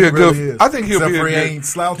think he'll be a good. I think he'll be a good.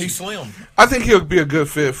 He's slim. I think he'll be a good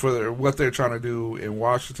fit for what they're trying to do in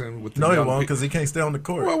Washington. With the he won't because he can't stay on the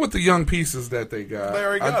court. Well, with the young pieces that they got, they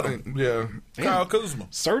already got him. Yeah, Kyle Kuzma,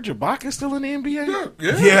 Serge Ibaka still in the NBA.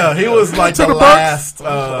 Yeah, he was like the last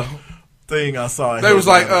thing I saw. They was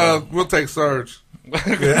like, we'll take Serge.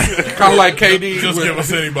 Kind of like KD. Just give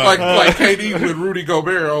us anybody. Like KD with Rudy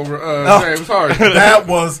Gobert over James Harden. That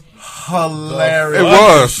was hilarious. It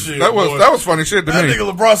was. Shit, that was funny shit to me. That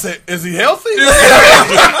nigga LeBron said, "Is he healthy?"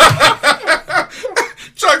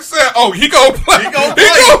 Chuck said, "Oh, he gonna play. He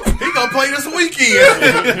gonna play this weekend."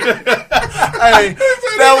 Hey,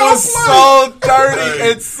 that was so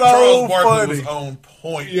dirty and so Charles Barkley funny. Was on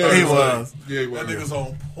point. Yeah, he was. Yeah, that nigga's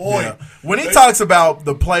on point. Yeah. When he talks about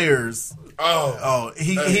the players.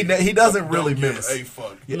 He doesn't really miss. A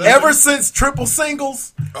fuck. Ever since triple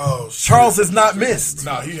singles, Charles has not missed.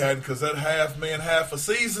 Nah, he hadn't because that half a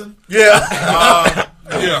season. Yeah, I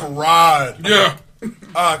cried. Yeah,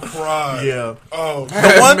 I cried. Yeah. Oh,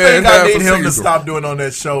 the one thing I need him to stop doing on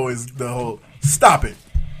that show is the whole stop it.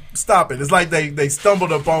 It's like they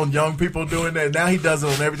stumbled upon young people doing that. Now he does it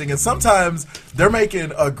on everything, and sometimes they're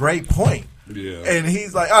making a great point. Yeah. And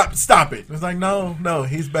he's like, stop it. It's like, no,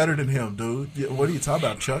 he's better than him, dude. What are you talking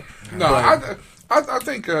about, Chuck? No, I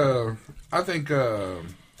think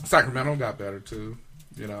Sacramento got better too.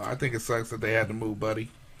 I think it sucks that they had to move Buddy.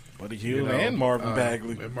 Buddy Hield and Marvin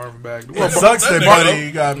Bagley. It sucks that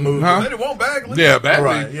Buddy got moved. They didn't want Bagley. Yeah, Bagley.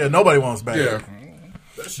 Right. Yeah, nobody wants Bagley. Yeah.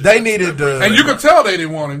 They needed and you could tell they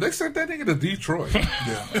didn't want him. They sent that nigga to Detroit.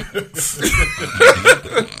 Yeah.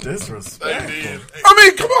 Disrespectful. They did. I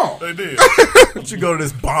mean, come on. They did. Don't you go to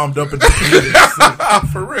this bombed up and defeated city?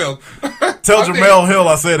 For real. Tell Jamel Hill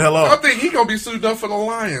I said hello. I think he gonna be suited up for the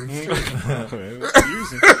Lions.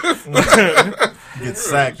 Get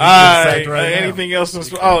sacked. Anything else?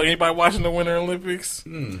 Anybody watching the Winter Olympics?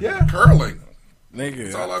 Yeah. Curling. Nigga,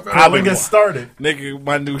 That's all I've ever Curling gets started. Nigga,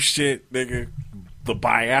 my new shit, nigga. The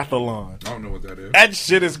biathlon. I don't know what that is. That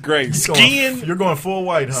shit is great. Skiing. You're going full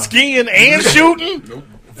white, huh? Skiing and shooting. Nope.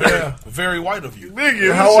 Very white of you.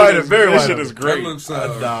 Nigga, How white is very white? This shit is great.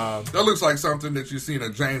 That looks like something that you see in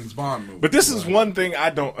a James Bond movie. But this is one thing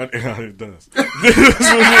I don't. It does. This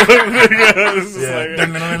is like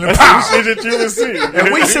some shit that you would see,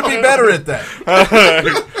 and we should be better at that.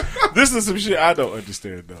 This is some shit I don't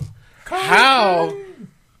understand though. How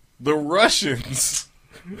the Russians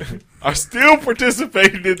are still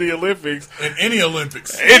participating in the Olympics. In any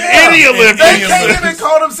Olympics. They can't even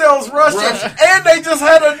call themselves Russian. And they just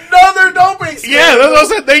had another doping scandal. Yeah, that's what I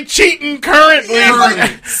said. They cheating currently. Yeah,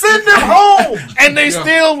 like, send them home. And they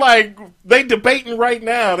still they debating right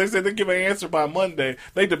now. They said they give an answer by Monday.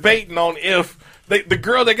 They debating on if the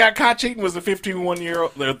girl that got caught cheating was the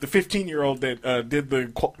 15-year-old that did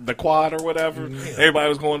the quad or whatever. Everybody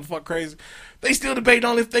was going fuck crazy. They still debate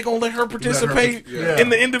on if they gonna let her participate in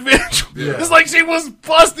the individual. Yeah. It's like she was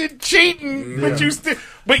busted cheating,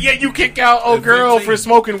 but yet you kick out girl for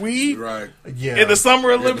smoking weed, right? Yeah, in the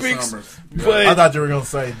Summer Olympics. But I thought you were gonna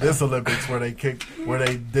say this Olympics where they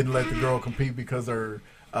didn't let the girl compete because her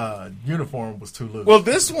uniform was too loose. Well,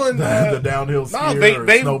 this one, the downhill skier or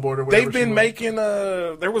snowboarder. Whatever they've been making.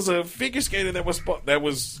 There was a figure skater that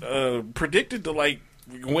was predicted to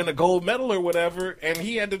win a gold medal or whatever, and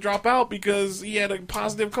he had to drop out because he had a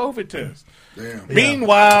positive COVID test. Damn.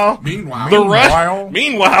 Meanwhile, the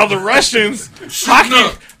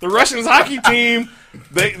Russians hockey team,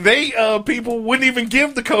 they people wouldn't even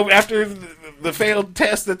give the COVID after the failed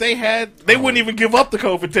test that they had. They wouldn't even give up the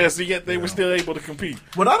COVID test, and yet they were still able to compete.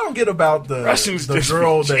 What I don't get about the Russians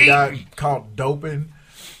girl that got caught doping,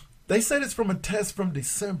 they said it's from a test from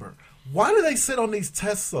December. Why do they sit on these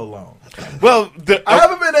tests so long? Well, I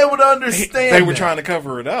haven't been able to understand. They were trying to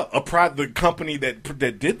cover it up. The company that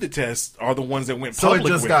did the test are the ones that went public. So it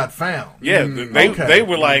just got found. Yeah, they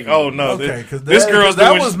were like, "Oh no, this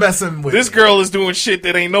girl is doing shit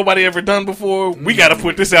that ain't nobody ever done before. We got to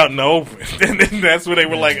put this out in the open." And then that's where they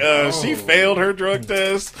were like, "She failed her drug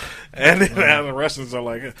test." And then now the Russians are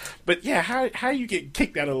like, "But yeah, how you get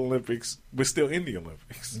kicked out of the Olympics but still in the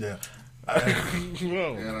Olympics?" Yeah.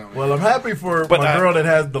 Well, I'm happy for my girl that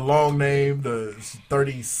has the long name, the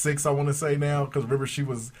 36. I want to say now because remember she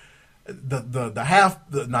was not the half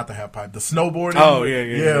pipe, the snowboarding. Oh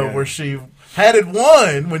yeah, where she had it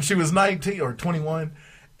won when she was 19 or 21,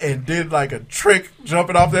 and did like a trick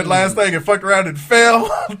jumping off that last thing and fucked around and fell,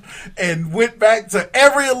 and went back to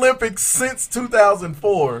every Olympics since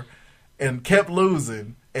 2004, and kept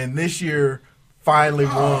losing, and this year finally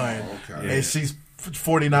won, and she's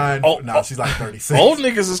 49. She's like 36. Old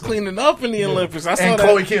niggas is cleaning up in the Olympics. I saw and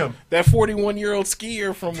Chloe Kim, that 41-year-old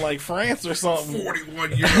skier from France or something.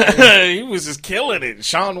 41-year-old. He was just killing it.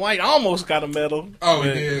 Shaun White almost got a medal. Oh,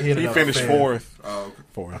 he did. He finished fourth. Oh, okay.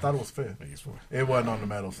 Fourth. I thought it was fifth. I think it's fourth. It wasn't on the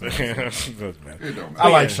medal. So. I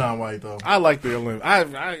like Shaun White though. I like the Olympics.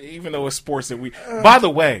 I even though it's sports that we. By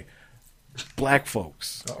the way, black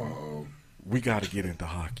folks, we got to get into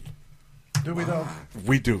hockey. Do we though?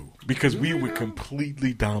 We do because we would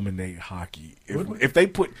completely dominate hockey if they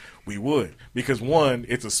put. We would because one,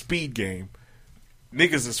 it's a speed game.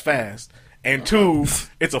 Niggas is fast, and two,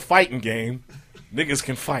 it's a fighting game. Niggas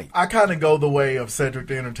can fight. I kind of go the way of Cedric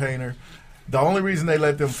the Entertainer. The only reason they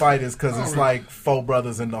let them fight is because it's like four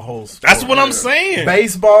brothers in the whole sport. That's what I'm saying.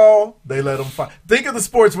 Baseball, they let them fight. Think of the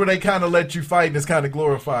sports where they kind of let you fight and it's kind of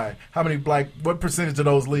glorified. What percentage of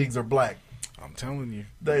those leagues are black? I'm telling you,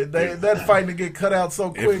 that fighting to get cut out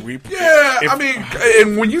so quick.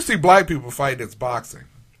 And when you see black people fight, it's boxing.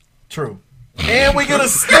 True, and we get a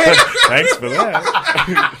stick. Thanks for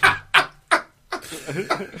that.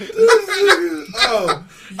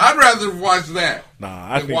 I'd rather watch that.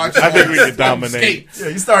 Nah, I think we could dominate. Yeah,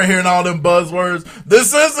 you start hearing all them buzzwords.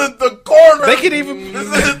 This isn't the corner. They could even.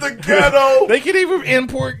 This isn't the ghetto. They could even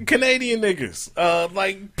import Canadian niggas,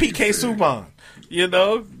 like PK Subban. You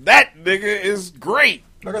know, that nigga is great.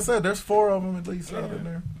 Like I said, there's 4 of them at least out in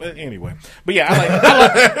there. But anyway,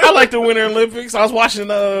 I like the Winter Olympics. I was watching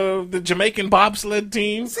the Jamaican bobsled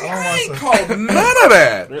team. See, I ain't called none of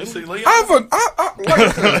that. And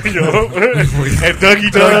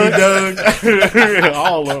Dougie Doug,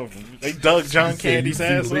 all of them. They dug John Candy's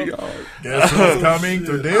ass up. Guess who's coming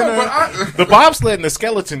to dinner? The bobsled and the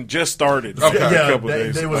skeleton just started. Okay. Yeah, a couple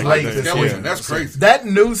days. they was ago. late this year. That's crazy. That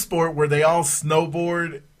new sport where they all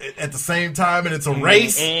snowboard at the same time and it's a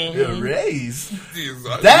race. A race.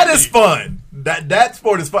 That is fun. That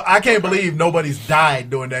sport is fun. I can't believe nobody's died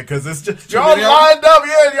doing that because it's just y'all lined up,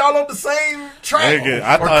 and y'all on the same track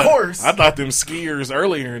course. I thought them skiers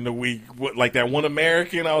earlier in the week, like that one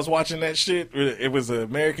American, I was watching that shit. It was an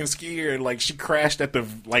American skier, and like she crashed at the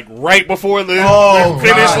right before the finish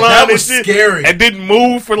line. That was and shit, scary. and didn't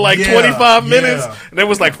move for like 25 minutes. And there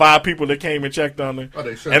was like 5 people that came and checked on her,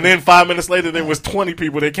 and then 5 minutes later there was 20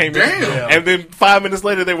 people that came in, and then 5 minutes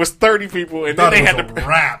later there was 30 people, and then they had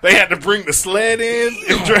to bring the sled in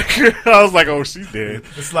and drag her. I was like, oh, she's dead.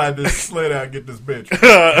 Let's slide this sled out and get this bitch.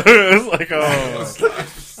 It's like, oh.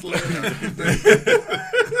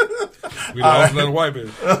 We lost another white bitch.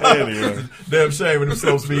 Anyway. Damn shame when it's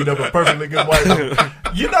so speed up a perfectly good white woman.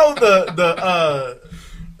 You know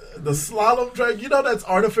the slalom track, you know that's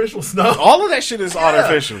artificial snow. All of that shit is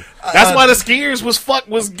artificial. That's why the skiers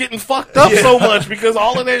was getting fucked up so much, because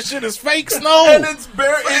all of that shit is fake snow. And it's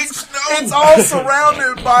all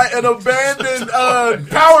surrounded by an abandoned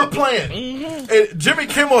power plant. And Jimmy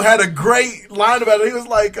Kimmel had a great line about it. He was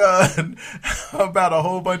like about a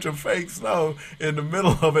whole bunch of fake snow in the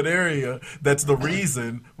middle of an area. That's the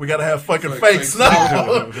reason we got to have fucking fake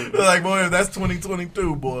snow. Like, boy, that's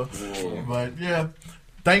 2022, boy. Whoa. But yeah.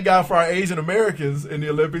 Thank God for our Asian Americans in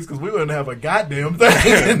the Olympics, because we wouldn't have a goddamn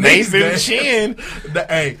thing. Nathan Chin.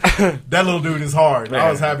 Hey, that little dude is hard. Man.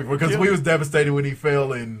 I was happy for because we was devastated when he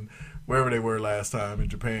fell in wherever they were last time in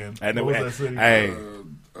Japan. And what was that city? Hey.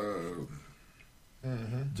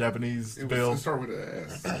 Japanese it bill. It started with an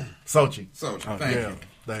S. Sochi. Thank you.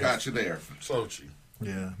 Got you there. Sochi.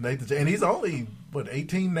 Yeah, Nathan Chin. And he's only,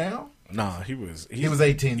 18 now? No, he was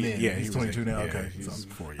 18 then. Yeah, he's 22 now. Okay. He's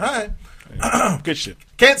 4 years. All right. Good shit.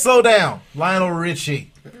 Can't Slow Down. Lionel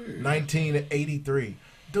Richie, 1983.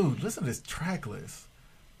 Dude, listen to this track list.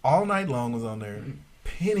 All Night Long was on there.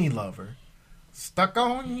 Penny Lover, Stuck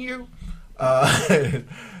on You, Running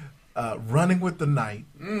with the Night,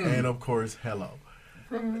 and of course Hello.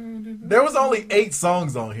 There was only 8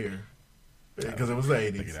 songs on here because it was the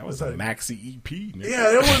 80s. That was a maxi EP. Nigga.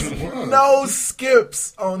 Yeah, there was no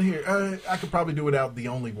skips on here. I could probably do without The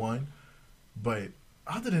Only One, but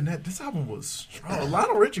other than that, this album was strong.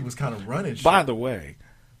 Lionel Richie was kind of running shit. By the way,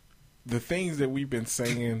 the things that we've been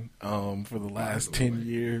saying for the last 10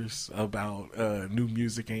 years about new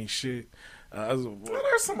music ain't shit.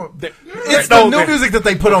 There's some. It's the new music that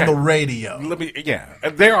they put on the radio.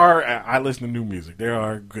 There are. I listen to new music. There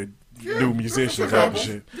are good new musicians out and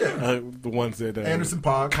shit. Yeah. The ones that Anderson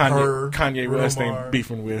 .Paak, Kanye West ain't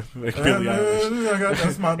beefing with, like Billie Eilish.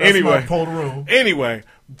 That's my pull the room. Anyway,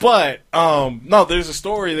 but no, there's a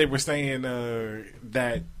story they were saying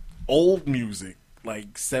that old music,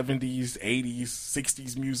 like 70s, 80s,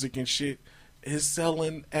 60s music and shit, is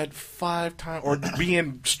selling at 5 times or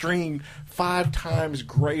being streamed 5 times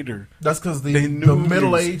greater. That's because the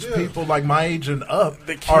middle-aged people like my age and up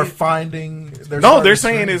are finding. They're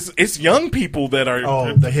saying it's young people that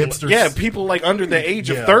are the hipsters. Yeah, people like under the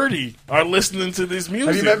age of 30 are listening to this music.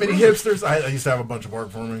 Have you met many hipsters? I used to have a bunch of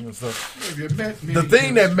work for me and stuff. The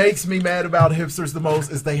thing that makes me mad about hipsters the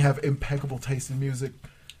most is they have impeccable taste in music.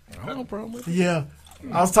 I don't have a problem with it. Yeah.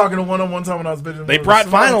 I was talking to one time when I was visiting. They brought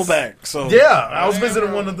vinyl back, so I was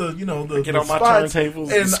visiting one of the get on my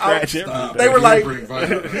turntables and scratch everything. They were like,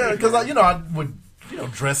 because I would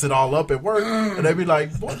dress it all up at work, and they'd be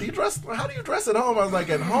like, "Boy, how do you dress at home?" I was like,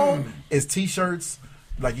 "At home, it's t-shirts."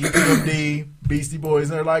 Like EPMD, Beastie Boys,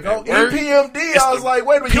 and they're like, "Oh, EPMD." I was like,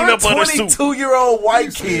 "Wait a minute, you're a 22-year-old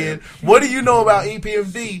white kid. What do you know about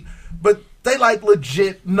EPMD?" But they like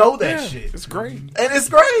legit know that shit. It's great. And it's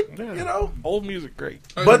great, Old music, great.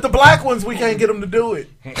 But the black ones, we can't get them to do it.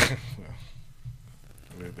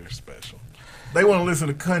 They're special. They want to listen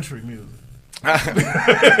to country music.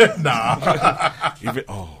 Nah.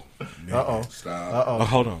 Stop.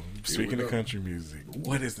 Hold on. Speaking of country music,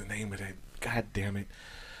 what is the name of that? God damn it.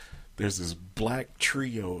 There's this black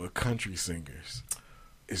trio of country singers.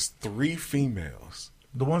 It's 3 females.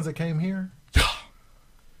 The ones that came here?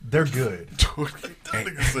 They're good. Okay.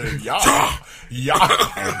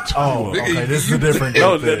 This is a different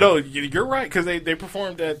group. No, you're right, because they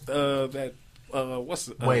performed at what's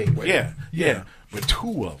Wait. Yeah. But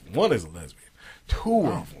 2 of them. One is a lesbian. 2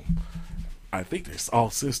 of them. I think they're all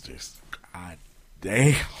sisters. God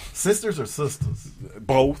damn. Sisters or sisters?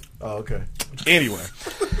 Both. Oh, okay. Anyway.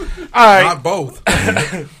 All right. Not both.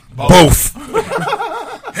 Both.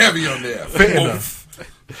 Heavy on that. Fair enough.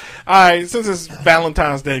 All right. Since it's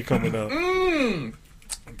Valentine's Day coming up,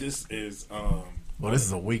 this is well, this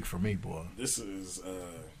is a week for me, boy. This is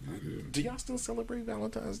do y'all still celebrate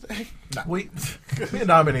Valentine's Day? Me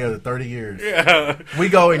and I've been together 30 years. Yeah. We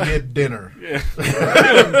go and get dinner. Yeah.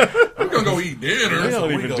 We're gonna go eat dinner. We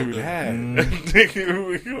don't even do that.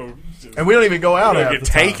 And we don't even go out We after don't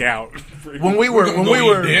get takeout. When we were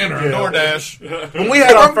dinner. DoorDash. When we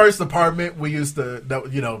had our first apartment, we used to,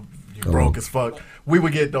 you broke as fuck. We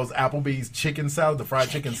would get those Applebee's chicken salad, the fried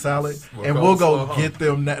chicken salad, and we'll go get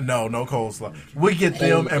them. No coleslaw. We get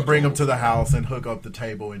them and bring them to the house and hook up the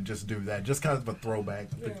table and just do that. Just kind of a throwback.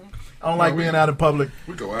 I don't like being out in public.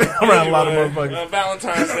 We go out around a lot of motherfuckers.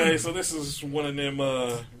 Valentine's Day. So this is one of them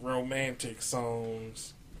romantic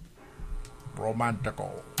songs.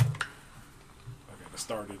 Romantical. I gotta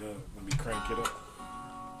start it up. Let me crank it up.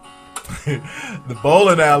 The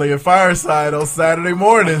bowling alley at Fireside on Saturday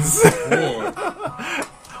mornings.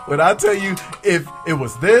 When I tell you, if it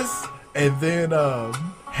was this and then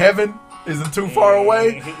Heaven Isn't Too Far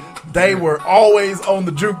Away, they were always on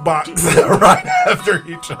the jukebox right after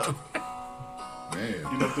each other. Man,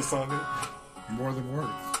 you know what this song is? More Than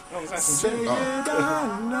Words. Oh, that's you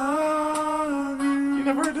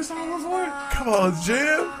never heard this song before? Come on,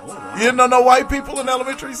 Jim. You didn't know no white people in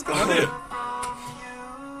elementary school? I did.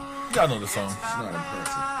 Y'all know the song. It's not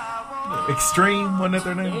impressive. Extreme, wasn't that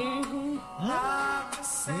their name?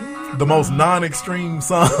 The most non-extreme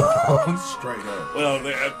song. Straight up. Well,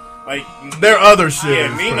 their other shit.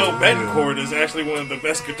 Yeah, Nino Betancourt is actually one of the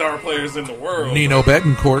best guitar players in the world. Nino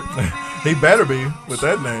Betancourt. He better be with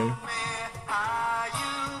that name.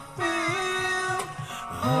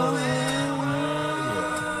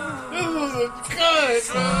 This was a good.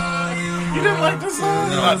 You didn't like this song?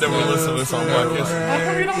 No, I never listened to this song like this. How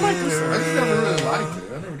come you don't like this song? I just never really liked it.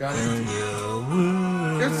 I never got into it.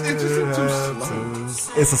 It's just too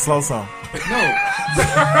slow. It's a slow song. No.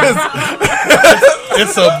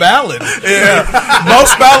 It's a ballad. Yeah.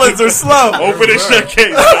 Most ballads are slow. Open and shut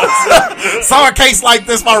case. Saw a case like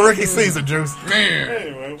this by Rookie Season, Juice. Man.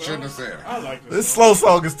 Anyway, Shouldn't have said it. I like This slow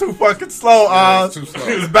song is too fucking slow. It's too slow.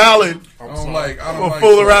 It's ballad. I don't like We'll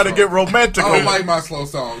fool around and get romantic. I don't like my slow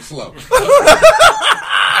songs slow.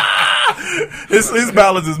 His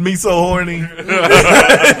ballads is me so horny. Baby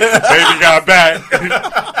got back.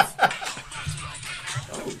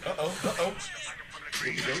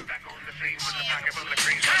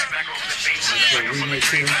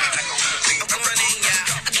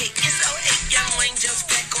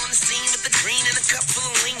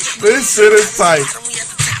 This shit is tight.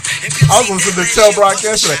 I was listening to Chubb Rock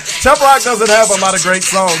yesterday. Chubb Rock doesn't have a lot of great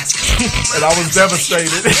songs, and I was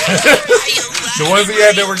devastated. The ones he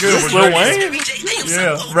had that were good were Lil Wayne?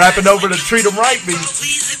 Yeah, rapping over the Treat 'Em Right beat.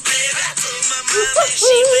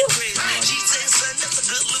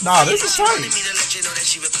 Nah, this is tight.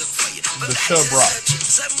 The Chubb Rock.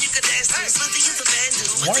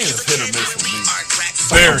 Wayne is hit or miss with me.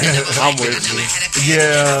 Very. I'm with you.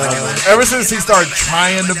 Yeah. Ever since he started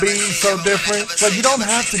trying to be so different, it's like you don't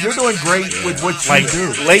have to. You're doing great with what you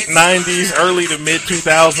do. Late 90s, early to mid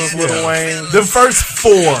 2000s, Lil Wayne. The first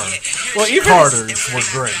 4 Carters were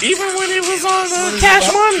great. Even when he was on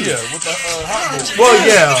Cash Money. Yeah, with the Hot Boys. Well,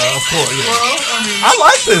 yeah, of course. Yeah. Well, I mean, I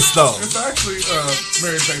like this though. it's actually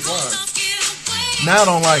Mary J. Blige. Now I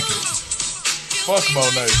don't like it. Fuck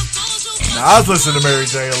Monet. Now, I was listening to Mary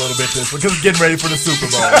J a little bit this because we're getting ready for the Super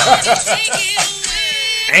Bowl.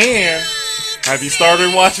 And have you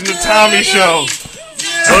started watching the Tommy Show?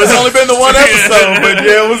 So it's only been the one episode, but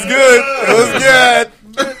yeah, it was good. It was good.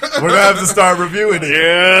 We're gonna have to start reviewing it.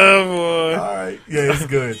 Yeah, boy. All right. Yeah, it's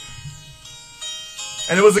good.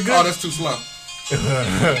 And it was a good. Oh, that's too slow.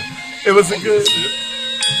 It was a good.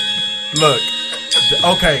 Look,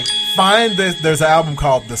 okay. Find this. There's an album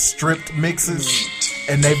called The Stripped Mixes.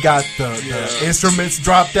 And they've got the instruments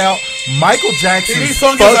dropped out. Michael Jackson's He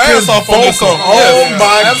sung his ass off on this song. Oh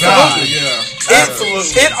my God. Yeah.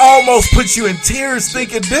 It almost puts you in tears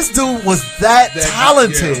thinking this dude was that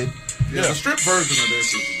talented. Yeah, the strip version of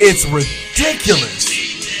this is It's ridiculous.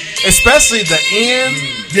 Especially the end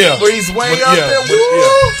where he's way up there.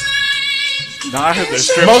 Woo! No, I heard the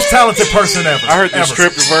stripped. Most talented person ever. I heard the ever.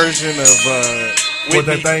 stripped version of What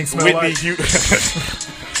that thing smell like?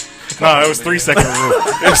 No, it was 3 second rule.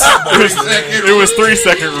 It was 3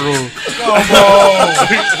 second rule. Come on.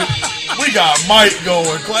 We got Mike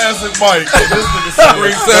going, classic Mike. This nigga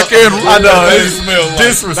 3 second. I know They it's smell like-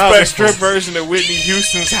 disrespectful. No, the strip version of Whitney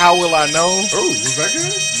Houston's "How Will I Know." Oh, was that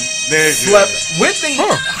good? Whitney,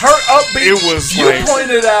 her upbeat. It was you like-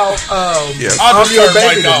 pointed out. Yes. I'll I'm just your turn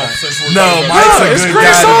baby Mike off tonight. since we're No, talking about Mike's that. a it's good great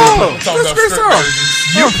guy. song. To Talking about That's great strip song.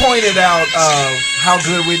 versions. You pointed out how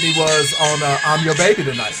good Whitney was on "I'm Your Baby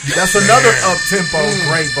Tonight." That's another up tempo,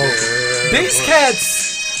 great vocal. These cats,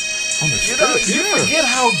 you forget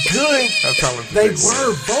how good How talented they they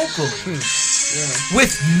were vocally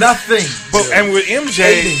with nothing. But and with MJ,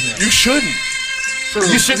 Hating them. you shouldn't.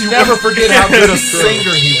 You should never forget how good a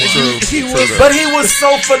singer he was. He was, but he was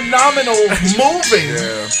so phenomenal moving.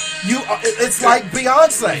 Yeah. It's like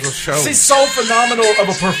Beyonce. It was a show. She's so phenomenal of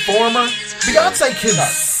a performer. Beyonce can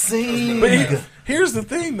sing. But here's the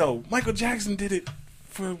thing, though. Michael Jackson did it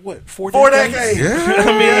for what? 4 4 decades? decades. Yeah.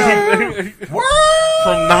 I mean, Word.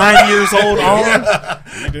 from 9 years old on,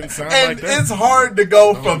 he didn't sound And like that. it's hard to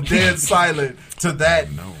go from dead silent to that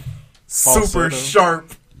super Falsetto.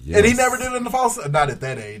 sharp. Yes. And he never did it in the falsetto. Not at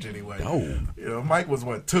that age, anyway. No. You know, Mike was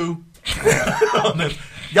what, 2?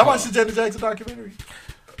 Y'all watch the Janet Jackson documentary?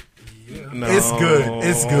 No. It's good.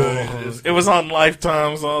 It's good. It was on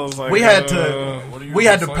Lifetime, so I was like, We had to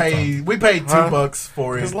Lifetime? pay. We paid $2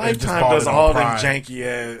 for it. Because and just Lifetime bought does it on all that Prime. janky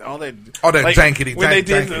ass, all that jankety when they jank,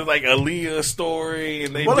 did the, janky. like Aaliyah story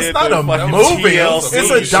and they Well, did it's not the a fucking movie. TLC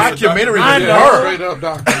It's a shit. documentary I with know. her. Straight up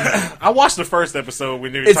documentary. I watched the first episode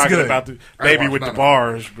when they were It's talking good. about the I ain't baby watched with none the of it.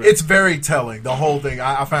 bars. But It's very telling. The whole thing.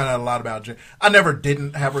 I found out a lot about Janet. I never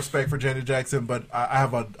didn't have respect for Janet Jackson, but I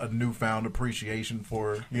have a newfound appreciation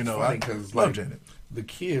for her. You know, I Because love Janet. the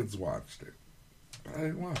kids watched it, but I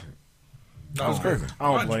didn't watch it. That was crazy.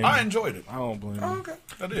 I don't blame I you. enjoyed it. I don't blame you. Okay.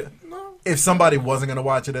 I did. No. If somebody wasn't going to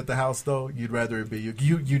watch it at the house, though, you'd rather it be you.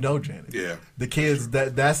 You know Janet. Yeah. The kids.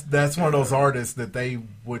 That's one of those artists that they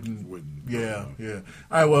wouldn't. Yeah. All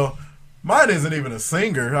right. Well, mine isn't even a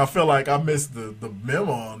singer. I feel like I missed the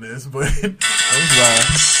memo on this, but it's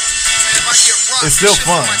still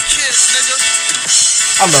fun.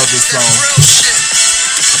 I love this song.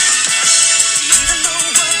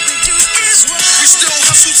 We still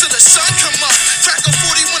hustle till the sun come up. Crack a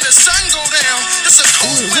 40 when the sun go down. It's a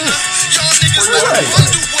cold winter. Y'all niggas better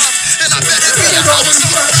undo up. And I bet if you hours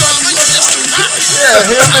on the farm, I used to rock.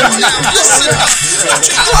 Now listen up.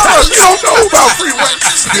 You don't know about Freeway.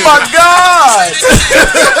 My God!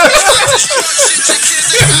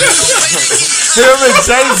 Him and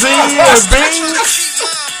Jay-Z and Beans.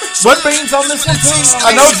 What Beans on this one too?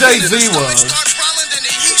 I know Jay-Z was.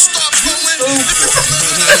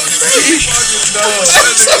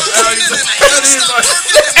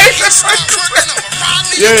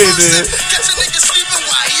 Yeah, he did.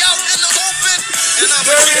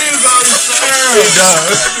 He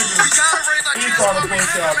does.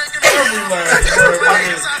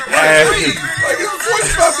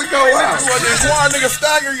 What's about to go out? Why nigga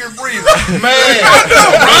stagger your breathing? Man,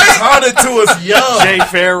 right? Taught it to us young. Jay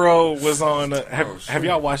Farrow was on. Have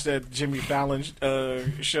y'all watched that Jimmy Fallon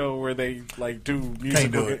show where they like do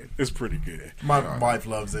music? do it. It's pretty good. My wife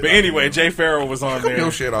loves it. But anyway, Jay Farrow was on there.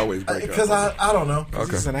 Your shit always break up. Because I don't know.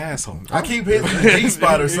 Okay. He's an asshole. I keep hitting the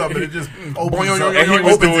G-spot or something. It just opens up. And he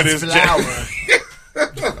was doing his his flower.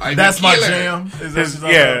 That's my jam. Is that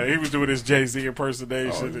what you're Yeah, he was doing his Jay-Z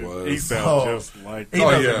impersonation. Oh, he was. sounded just like He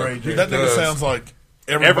does yeah. a great job. That nigga sounds like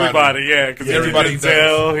everybody. everybody. Yeah, because Everybody he did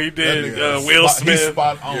Denzel, does. he That did nigga Will spot- he's Smith.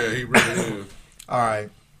 spot on. Yeah, he really is. All right.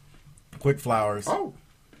 Quick flowers. Oh.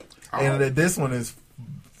 And this one is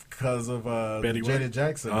because of the Betty Janet White?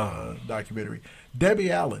 Jackson documentary.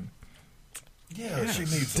 Debbie Allen. Yeah, she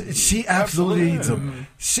needs him. She absolutely needs him.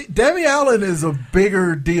 Debbie Allen is a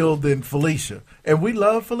bigger deal than Felicia. And we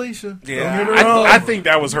love Felicia. Don't get me wrong. I think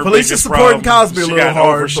that was her Felicia biggest supporting problem. Cosby a she little got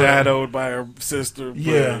hard, overshadowed by her sister. But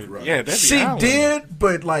Yeah. yeah, Debbie she Allen. did,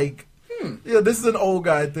 but like, yeah, this is an old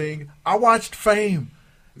guy thing. I watched Fame,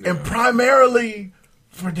 and primarily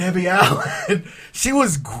for Debbie Allen. She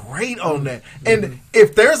was great on that. And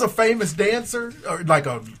if there's a famous dancer, or like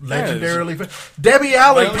a legendarily, Debbie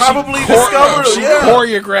Allen probably discovered her. She Yeah.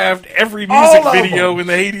 choreographed every All music of video them. in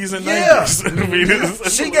the 80s and Yeah. 90s. I mean,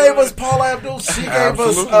 it's- She gave us Paul Abdul. She gave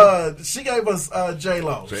us J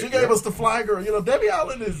Lo. She gave us the Fly Girl. You know, Debbie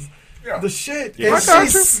Allen is the shit, Yeah.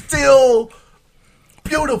 and she's still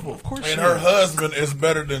beautiful. Of And her husband is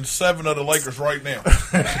better than 7 of the Lakers right now.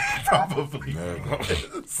 probably.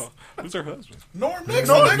 Who's her husband? Norm Nixon.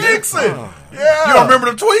 Norm nigga. Nixon. You Yeah. don't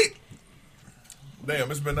remember the tweet?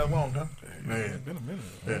 Damn, it's been that long, huh? Man.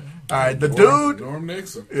 Yeah. All right, the dude. Norm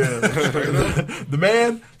Nixon. Yeah. The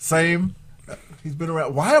man, same. He's been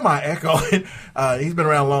around. Why am I echoing? He's been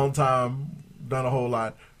around a long time, done a whole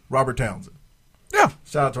lot. Robert Townsend. Yeah.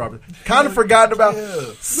 Shout out to Robert. Kind of forgotten about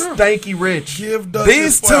Stanky Rich. Give Doug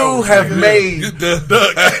These his two flowers, have nigga. made. Give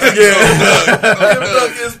Doug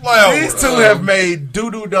his flowers. These two have made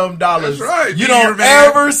doo-doo dumb dollars. That's right. You Meteor don't Man.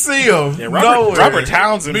 ever see them. Yeah, nowhere. Robert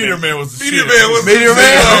Townsend. Meteor Man was the shit. Meteor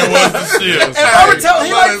Man was the shit. And Robert Townsend,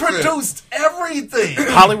 he like That's it. produced everything.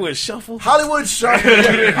 Hollywood Shuffle. Hollywood Shuffle.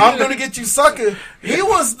 I'm gonna get you, sucker. He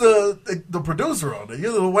was the producer on it. The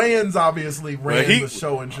Wayans obviously ran the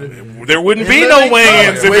show and shit. There wouldn't And be then no they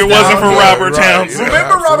Wayans if cut it wasn't for Yeah, Robert right. Townsend. Yeah,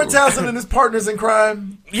 Remember Robert absolutely. Townsend and his partners in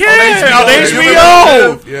crime? Yeah, on You HBO.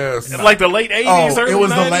 remember? Yes. Like the late 80s, Oh, early it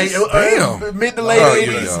was 90s. the late, Damn. mid to late Oh,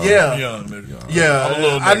 80s. yeah. Young nigga.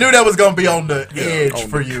 Yeah, I knew that was gonna be on the edge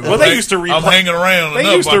for you. Well, they used to I'm replay. hanging around They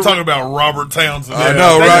enough used by to- talking about Robert Townsend. I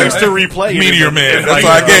know, They right? used to replay Meteor it Man. in That's like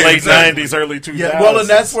why I the gave late you that. 90s, early 2000s. Yeah, well, and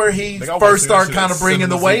that's where he Like, I wanna first see that started shit kind of at bringing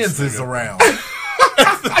the Cinema's Wayanses East, around.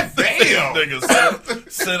 Damn,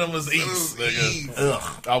 nigga, Cinemas East, nigga.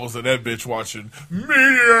 Ugh. I was in that bitch watching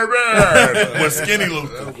Meteor Man with Skinny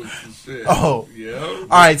Luther. Oh, Yeah. all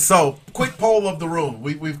right. So, quick poll of the room.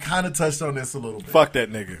 We've kind of touched on this a little bit. Fuck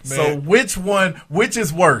that nigga. So, which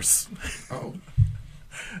is worse? Oh.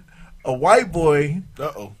 A white boy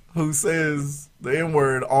Uh-oh. who says the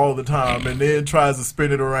N-word all the time and then tries to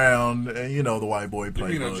spin it around, and you know the white boy You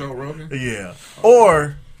play. mean Joe Rogan? Yeah.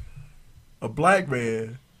 Or a black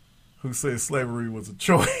man who says slavery was a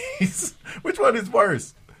choice. Which one is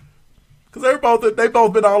worse? Because they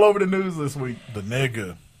both been all over the news this week. The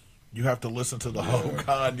nigga. You have to listen to the whole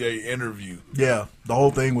Kanye interview. Yeah, the whole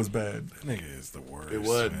thing was bad. That nigga is the worst. It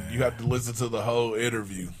wasn't. man. You have to listen to the whole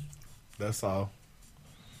interview. That's all.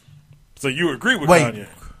 So you agree with Wait. Kanye?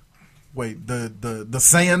 Wait, the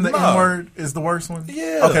saying the No. N-word is the worst one?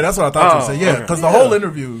 Yeah. Okay, that's what I thought you Oh, said. Yeah, okay. because the whole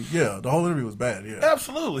interview was bad. Yeah.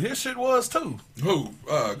 Absolutely. His shit was too. Who?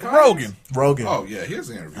 Kanye? Rogan. Rogan. Oh, yeah, his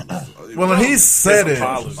interview was... Well, and he said it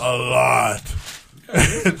apology. a lot.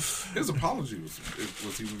 His apology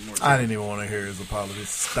was even more... I didn't even want to hear his apology.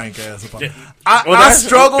 Stank ass apology. Well, I that's-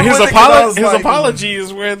 struggled his with it 'cause I was his like, apology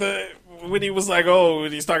is where when he was like,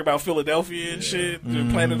 when he's talking about Philadelphia and shit, the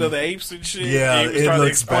Planet of the Apes and shit. Yeah, he was it trying to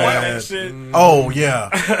looks explain bad. that shit. Oh yeah,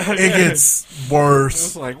 it gets It's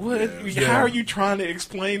worse. like, what? Yeah. How are you trying to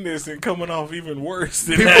explain this and coming off even worse?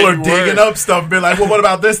 Than People how are you digging were? up stuff and being like, "Well, what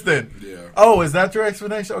about this then?" Yeah. Oh, is that your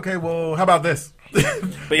explanation? Okay, well, how about this?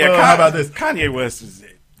 But yeah, Well, how about this? Kanye West is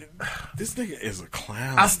this nigga is a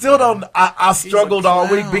clown. I still don't. I struggled all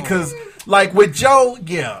week clown. because, like with Joe,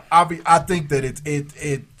 yeah, I think that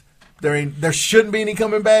it there shouldn't be any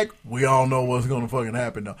coming back. We all know what's going to fucking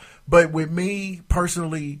happen though. But with me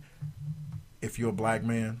personally, if you're a black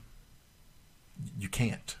man, you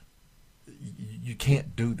can't. You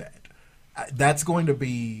can't do that. That's going to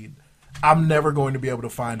be. I'm never going to be able to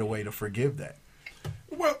find a way to forgive that.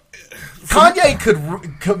 Well, Kanye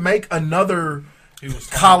could make another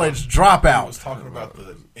college dropout. He was talking about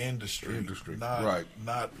the industry, not right.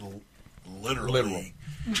 not literally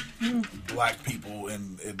black people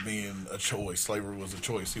and it being a choice. Slavery was a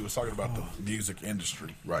choice. He was talking about the music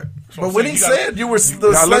industry, right? So But I'm when saying he you gotta-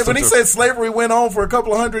 said when he said slavery went on for a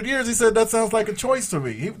couple of 100 years, he said that sounds like a choice to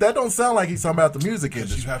me. That don't sound like he's talking about the music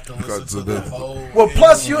industry. you have to listen to the whole. Well,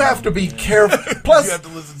 plus you have to be careful. Plus you have to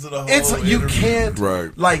listen to the whole. it's you interview. can't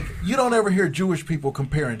Right. like you don't ever hear Jewish people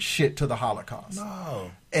comparing shit to the Holocaust.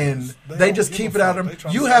 No. And They they don't just give keep a it out fuck. of They them.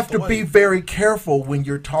 trying You to have step to be away. very careful when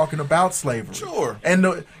you're talking about slavery. Sure.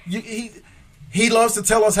 And he loves to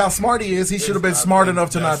tell us how smart he is. He should have been smart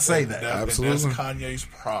enough to not say that. Absolutely. That's Kanye's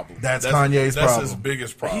problem. That's Kanye's That's problem. his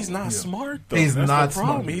biggest problem. He's not smart though. He's That's not the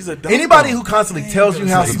problem. smart. He's a dumb Anybody dumb. who constantly tells you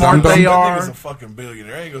how He's a smart dumb they dumb. That nigga's are. a fucking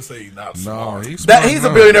billionaire. I ain't gonna say he's not No, smart. he's That smart he's a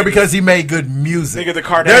enough. billionaire because he made good music. Nigga, the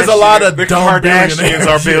Kardashians. There's a lot of the dumb Kardashians billionaires.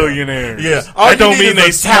 are billionaires. Yeah. That don't mean they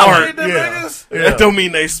is a talent. smart. Yeah. That don't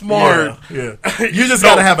mean they smart. Yeah. You just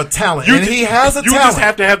gotta have a talent, and he has a You talent. just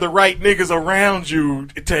have to have the right niggas around you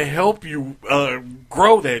to help you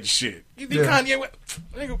grow that shit. You think Yeah. Kanye West?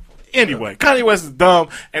 Nigga, anyway, Kanye West is dumb,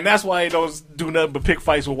 and that's why he don't do nothing but pick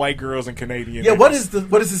fights with white girls and Canadian. Yeah, niggas.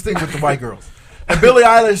 what is this thing with the white girls? And Billie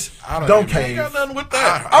Eilish don't Ain't cave. got nothing with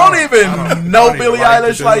that. I don't even know I don't Billie even like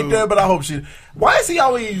Eilish the like dude. that, but I hope she. Why is he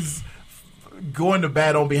always going to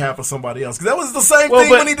bat on behalf of somebody else? Because that was the same thing but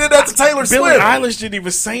when he did that to Taylor Billie Swift. Eilish didn't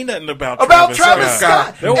even say nothing about Travis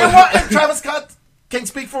Scott. There And, was- and Travis Scott can't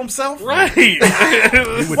speak for himself. Right.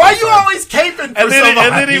 Why you always caping for And then, somebody?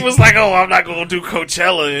 and then he was like, "Oh, I'm not going to do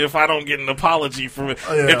Coachella if I don't get an apology from Yeah.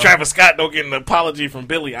 if Travis Scott don't get an apology from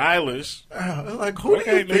Billie Eilish." Like, who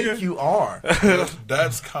Okay, do you think nigga. you are?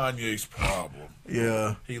 That's Kanye's problem.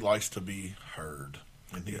 Yeah. He likes to be heard.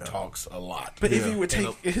 And he talks a lot. But if he would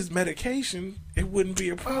take his medication, it wouldn't be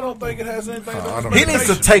a problem. I don't think it has anything to do with He needs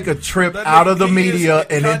to take a trip out of the media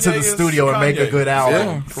and into the studio and make a good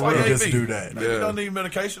album. And just do that. He don't need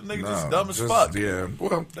medication. Nigga just dumb as fuck. Yeah,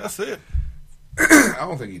 well, that's it. I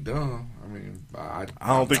don't think he's dumb. I mean, I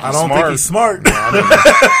don't think he's smart.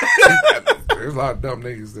 There's a lot of dumb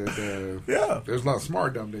niggas that. There's a lot of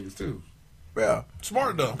smart dumb niggas too. Yeah,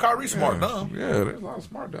 smart dumb. Kyrie's smart dumb. Yeah, there's a lot of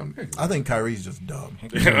smart dumb niggas. I think Kyrie's just dumb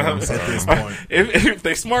at this point. If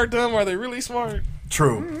they smart dumb, are they really smart?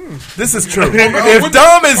 True. This is true. If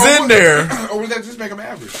dumb is in there, or would that just make them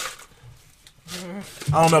average?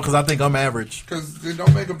 I don't know, because I think I'm average. Because it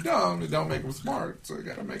don't make them dumb, it don't make them smart, so you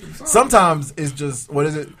gotta make them smart. Sometimes it's just, what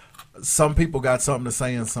is it? Some people got something to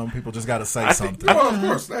say, and some people just got to say something. Well, of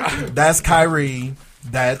course, that's Kyrie.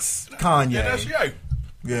 That's Kanye. Yeah, that's Ye.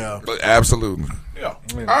 Yeah, but absolutely. Yeah.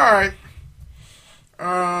 All right.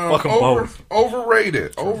 Fuck 'em both.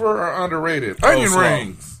 Overrated, over or underrated? Onion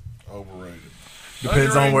rings. Overrated.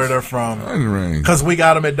 Depends on where they're from. Onion rings. Because we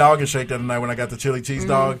got them at Dog and Shake the other night when I got the chili cheese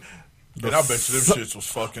dog. And I bet you them shits was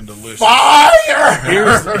fucking delicious. Fire!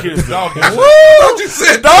 Here's Dog and Shake. What you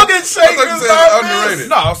said? Dog and Shake is underrated.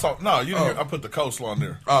 No, you didn't hear, I put the coleslaw in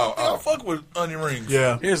there. I fuck with onion rings.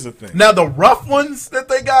 Yeah. Here's the thing. Now the rough ones that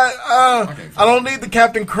they got, I don't need the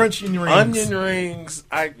Captain Crunch onion rings. Onion rings.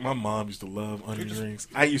 My mom used to love onion rings.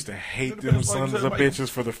 I used to hate them sons of bitches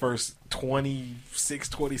for the first 26,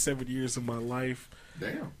 27 years of my life.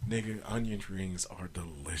 Damn. Nigga, onion rings are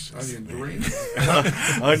delicious. Onion rings?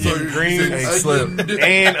 Onion rings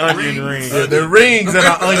and onion rings. Yeah, they're rings and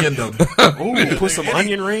I onioned them. Ooh, put some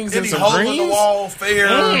onion rings and some hole greens. in the wall, fair,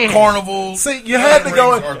 carnival. See, you had to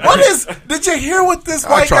go. Did you hear what this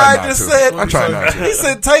white guy just said? I try not to. He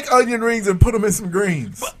said, take onion rings and put them in some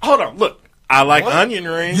greens. But, hold on, look. I like onion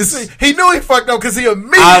rings. You see, he knew he fucked up because he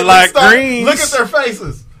immediately I like greens. Look at their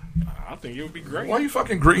faces. I think it would be great. Why you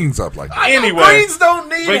fucking greens up like that? Anyway, greens don't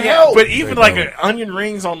need help. But even like onion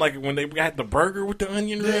rings on like when they got the burger with the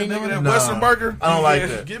onion ring. Nigga, that Western burger. I don't like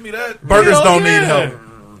that. Give me that. Burgers don't need help.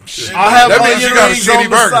 I have That means you got a onion rings shitty on the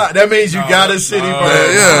burger. side. That means you got a shitty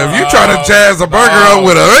burger. Yeah, if you trying to jazz a burger up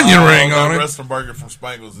with an onion ring on that it, Western burger from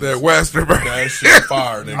Spangles. that Western burger. That shit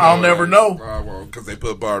fire. Nigga. I'll never know. Well, because they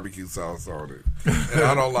put barbecue sauce on it. And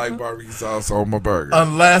I don't like barbecue sauce on my burger.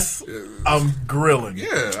 Unless I'm grilling.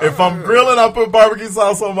 Yeah. If I'm grilling, I put barbecue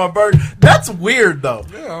sauce on my burger. That's weird, though.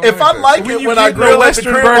 Yeah, if I like it when I grill at the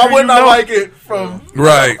crib, why wouldn't I like it from...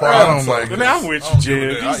 Right. I don't like it. I'm with you,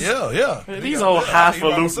 Jim. Yeah. These old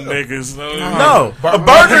highfalutin niggas. No. A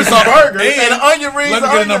burger's a burger, and onion rings Let me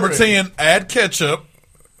are get onion number rings. 10. Add ketchup.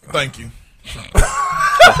 Thank you.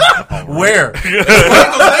 Where?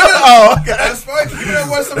 Oh, okay. That's fine. Give me that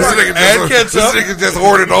Western burger. Add ketchup. This nigga just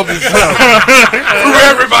ordered on this show. Threw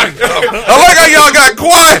everybody. I like how y'all got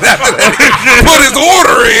quiet after that. Put his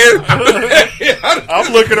order in. I'm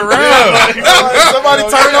looking around. Somebody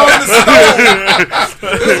turn on the stove.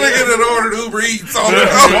 This nigga that ordered Uber Eats on the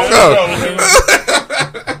show.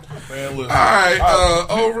 Man, listen. All right.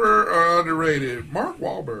 Over or underrated? Mark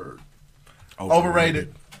Wahlberg.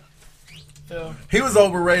 Overrated. He was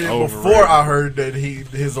overrated before I heard that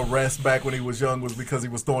his arrest back when he was young was because he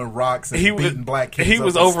was throwing rocks and beating black kids. He up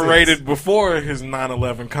was with overrated sticks. before his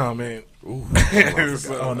 9/11 comment. Oh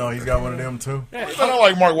no, he's got one of them too. I don't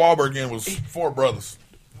like Mark Wahlberg again was Four Brothers.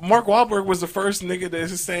 Mark Wahlberg was the first nigga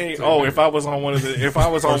to say, "Oh, if I was on one of the, yeah,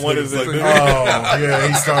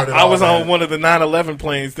 he started. I was on one of the 9/11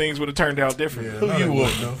 planes, things would have turned out different. Yeah, You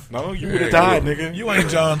wouldn't. No, you would have died, nigga. You ain't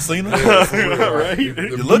John Cena. Right? You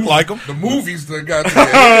look like him. The movies that got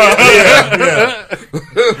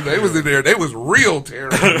they was in there. They was real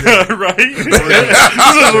terrorists. Right? Real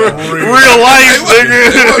life, nigga.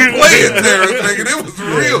 It wasn't playing terrorists, nigga. It was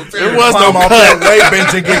real terrorists. It was no Climb off cut. that weight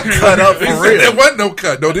bench and get cut up for real. There wasn't no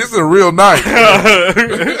cut. No, this is a real night. For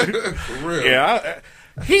real. Yeah,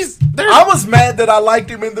 I was mad that I liked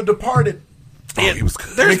him in The Departed. Oh, he was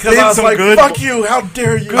good. There's Because been I was some like, good, fuck you, how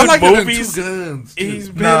dare you. I like movies. Two Guns. he's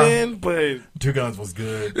been Nah. in, but Two Guns was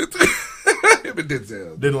good. Him and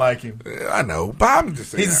Denzel. Didn't like him. I know, but I'm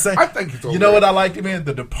just saying. He's the same. I think he's You know what I liked him in?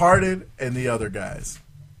 The Departed and The Other Guys.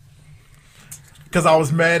 Because I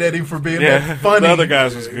was mad at him for being that funny. the other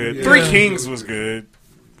guys was good. Yeah. Three Kings was good.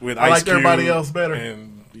 With I Ice liked Cube everybody else better. And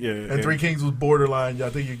Three Kings was borderline. I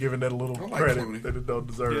think you're giving that a little I like credit Clooney. that it don't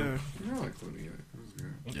deserve. Yeah. I like Clooney. It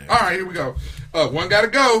was good. All right, here we go. One gotta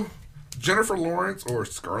go. Jennifer Lawrence or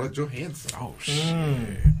Scarlett Johansson? Oh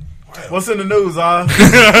shit! What's in the news, Wow.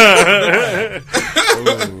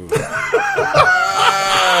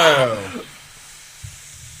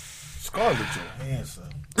 Scarlett Johansson.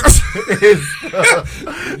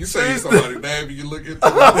 You say somebody name baby. You look at the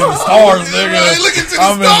stars, nigga. Really look into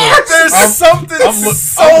the stars. There's something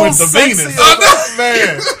so with the sexy Venus. about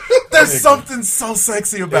man. There's something so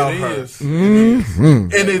sexy about her. Mm-hmm.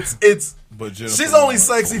 And it's but she's only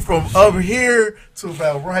sexy from up here to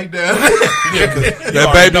about right down.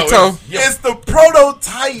 That baby toe. It's the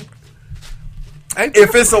prototype.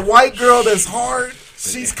 If it's a white girl that's hard,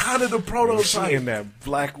 she's kind of the prototype. She in that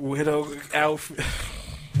Black Widow outfit.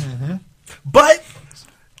 But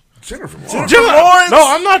Jennifer Lawrence. No,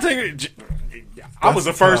 I'm not taking. I was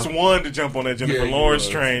the first one to jump on that Jennifer Lawrence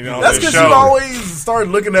train. That's because you always start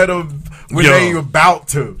looking at them when they about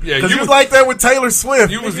to. Yeah, because you was like that with Taylor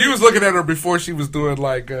Swift. You was looking at her before she was doing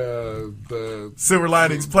like the Silver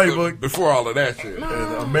Linings Playbook. Before all of that shit.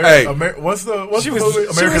 What's the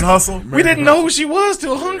movie? American Hustle. We didn't know who she was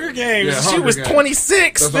till Hunger Games. Yeah, she Hunger was Games.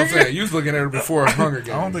 26. That's what I'm saying. You was looking at her before Hunger Games.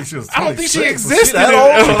 I don't think she was 26. I don't think she Was existed. that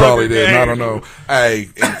old? She probably did. I don't know. Hey,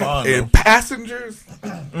 in Passengers.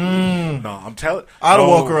 No, I'm telling. I'd have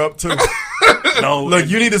woke her up too. No, Look,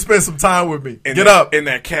 you need to spend some time with me. in Get that, up. in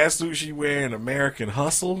that cat suit she wear in American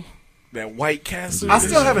Hustle. That white cat suit. I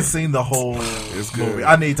still haven't seen the whole It's movie.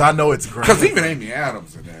 good. I know it's great. Because even Amy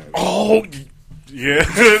Adams in that. Oh, yeah.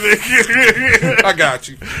 I got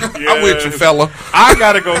you. I'm with you, fella. I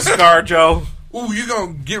gotta go ScarJo. Ooh, you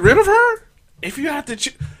gonna get rid of her? If you have to,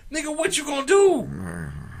 nigga, what you gonna do?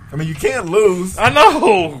 I mean, you can't lose. I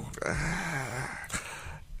know.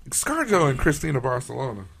 ScarJo and Christina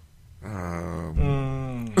Barcelona.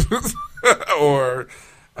 Or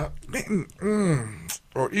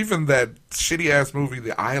or even that shitty ass movie,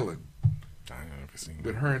 The Island. I never seen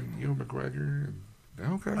With her and Ewan McGregor.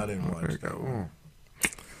 Okay. I didn't watch that. Oh.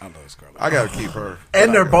 I love Scarlett. I gotta keep her.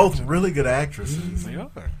 And they're both really good actresses. They are.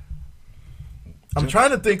 I'm trying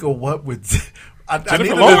to think of what would. I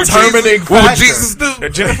need a Lawrence. determining factor. What would Jesus do?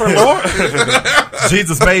 Jennifer Lawrence.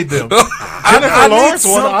 Jesus made them. Jennifer Lawrence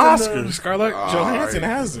won an something Oscar. to- Scarlett Johansson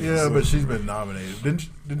hasn't. Yeah, but she's been nominated.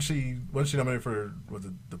 Didn't she? Wasn't she nominated for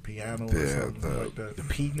the piano or Yeah, something like that? The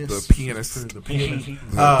penis. The pianist. The pianist.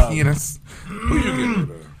 The pianist. Who you getting rid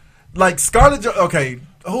of? Like Scarlett. Okay.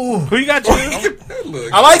 Ooh. Who you got, Jim?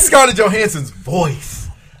 Look, I like Scarlett Johansson's voice.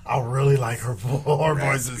 I really like her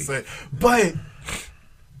voice. But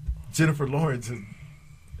Jennifer Lawrence is.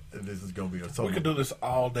 This is gonna be a We could do this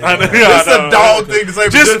all day. It's a dog thing to say.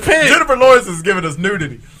 But Just pick. Jennifer Lawrence is giving us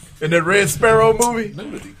nudity in that Red Sparrow movie.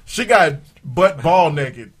 Nudity. She got butt ball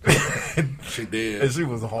naked. she did. And she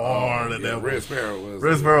was hard at that. Red Sparrow was.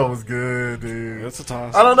 Red Sparrow was good, dude. That's a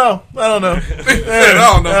toss. I don't know. I don't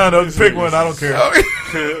know. Just pick one. I don't care.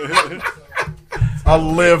 I'll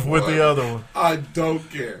live with the other one. I don't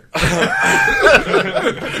care.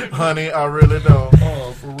 Honey, I really don't.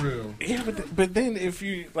 Oh, for real. Yeah, but then if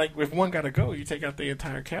you if one gotta go, you take out the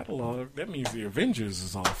entire catalog. That means the Avengers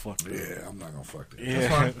is all fucked up. Yeah, I'm not gonna fuck that.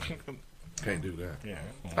 Yeah, Can't do that. yeah.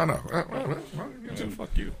 I know. You're too,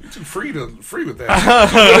 Fuck you. you're too free with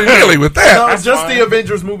that. really with that. No, That's just fine. the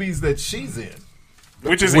Avengers movies that she's in.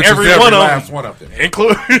 Which is Which every is one of last them, one of them.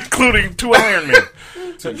 including 2 Iron Men.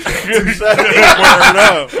 Word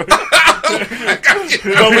up.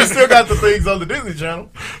 But we still got the things on the Disney Channel.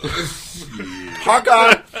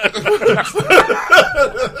 Hawkeye.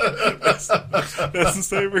 That's the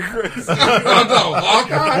saving grace. No,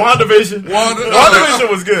 Hawkeye. WandaVision. WandaVision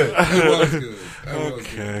was good. It was good. That was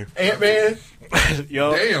good. Okay. Ant-Man.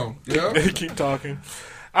 Yo, Damn. Yeah. keep talking.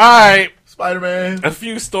 All right, Spider-Man. a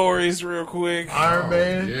few stories real quick. Iron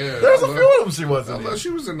Man. yeah. There's a I few of them she wasn't in. She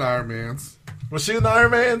was in Iron Man's. Was she in the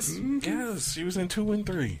Iron Man's? Yes, she was in 2 and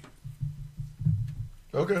 3.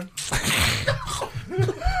 Okay.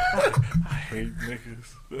 I hate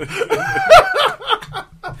niggas.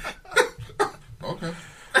 Okay.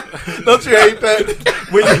 Don't you hate that?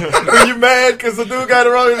 When you mad because the dude got it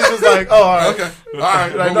wrong, it's just like, oh, all right. Okay. All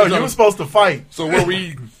right. Like, no, you were supposed to fight. So what we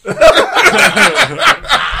eating?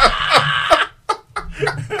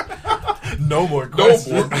 No more No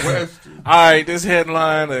questions. more questions. All right, this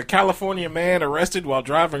headline: a California man arrested while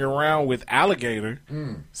driving around with alligator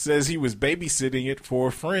says he was babysitting it for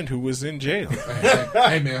a friend who was in jail.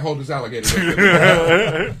 Hey man, hold this alligator.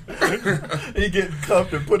 He getting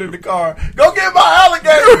cuffed and put in the car. Go get my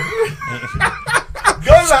alligator.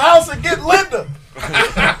 Go to the house and get Linda.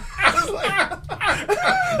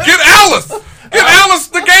 Get Alice. Get Alice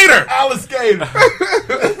the gator. Alice Gator.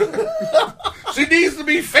 She needs to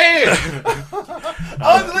be fed.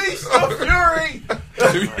 Unleash the fury.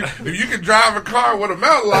 If you can drive a car with a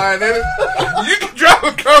mountain lion in it, you can drive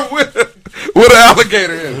a car with What an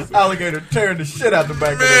alligator is. Alligator tearing the shit out the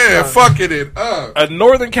back of Man, his car. fucking it up. A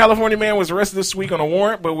Northern California man was arrested this week on a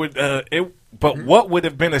warrant, but what would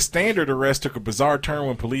have been a standard arrest took a bizarre turn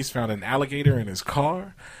when police found an alligator in his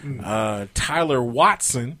car. Tyler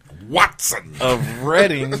Watson of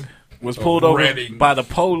Redding was pulled over by the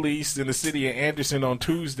police in the city of Anderson on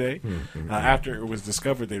Tuesday after it was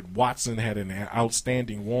discovered that Watson had an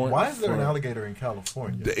outstanding warrant. Why is there an alligator in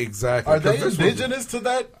California? Exactly. Are they indigenous to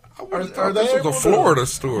that? Are they this was a Florida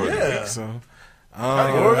story. Yeah. I think so.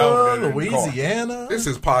 Florida, Louisiana. This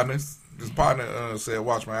is partners. His partner said,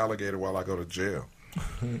 "Watch my alligator while I go to jail."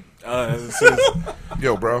 It says,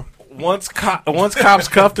 Yo, bro. Once cops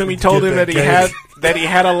cuffed him, he told him that he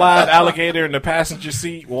had a live alligator in the passenger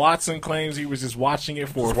seat. Watson claims he was just watching it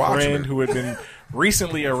for a friend who had been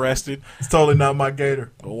recently arrested. It's totally not my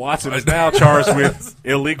gator. Watson is now charged with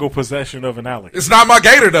illegal possession of an alligator. It's not my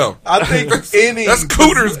gator though. I think that's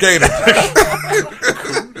Cooter's gator.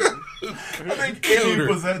 I think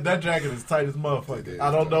that jacket is tight as motherfucker. I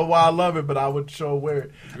don't know why I love it, but I would sure wear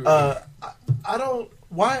it. I don't.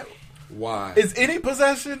 Why? Is any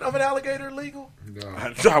possession of an alligator legal?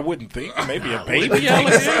 No. I wouldn't think. Maybe a baby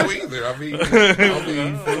alligator. Either. I mean,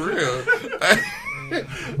 for real.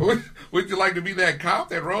 Would you like to be that cop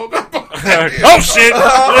that rolled up? Oh shit!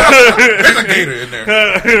 There's a gator in there.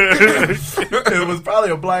 It was probably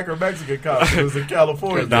a black or Mexican cop. It was in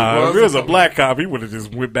California. Nah, if it was a black cop, he would have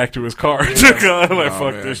just went back to his car and took fuck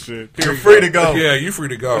man. this shit. You're free to go. Yeah, you're free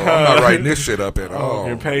to go. I'm not writing this shit up at I all.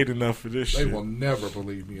 don't get paid enough for this They shit. will never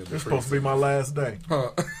believe me. It's supposed to be my last day.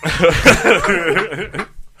 What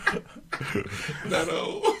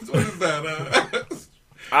is that?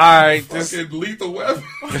 All right, this Lethal Weapon.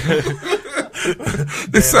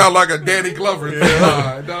 This sounds like a Danny Glover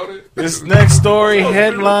line, don't it? This next story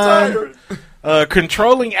headline: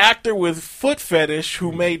 controlling actor with foot fetish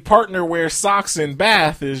who made partner wear socks in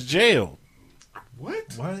bath is jailed.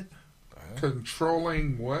 What?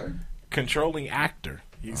 Controlling what? Controlling actor.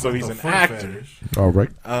 So he's an actor. Fetish. All right.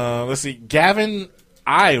 Let's see, Gavin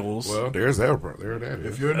Isles. Well, there's that. There that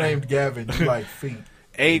is. If you're named Gavin, you like feet.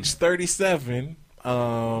 Age 37.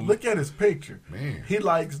 Look at his picture. Man. He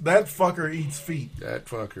likes that fucker eats feet. That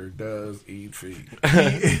fucker does eat feet.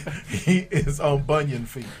 He is on bunion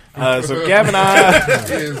feet. So Gavin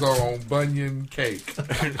Isles is on bunion cake.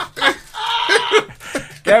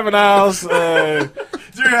 Gavin Isles. Did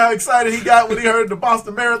you hear how excited he got when he heard the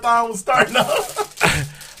Boston Marathon was starting up?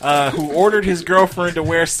 Who ordered his girlfriend to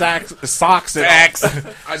wear socks Socks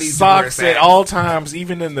at all times,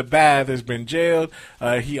 even in the bath, has been jailed.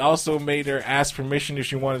 He also made her ask permission if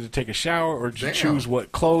she wanted to take a shower or to choose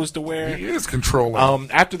what clothes to wear. He is controlling.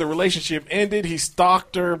 After the relationship ended, he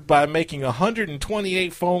stalked her by making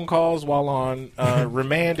 128 phone calls while on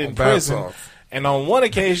remand in prison. And on one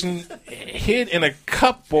occasion, hid in a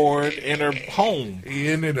cupboard in her home.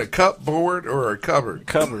 In a cupboard or a cupboard?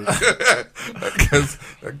 Cupboard. Because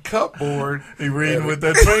a cupboard. He reading with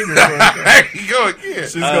that finger. He go again.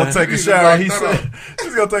 She's gonna take a shower. He said,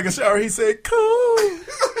 "She's gonna take a shower." He said, "Cool,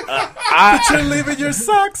 but you're leaving your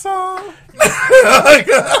socks on."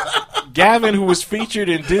 Gavin, who was featured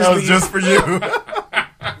in Disney, that was just for you.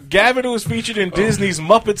 Gavin, who was featured in Disney's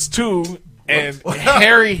Muppets 2. And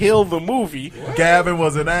Harry Hill, the movie. Gavin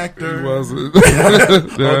was an actor. He wasn't.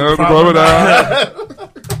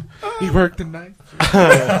 He worked the night.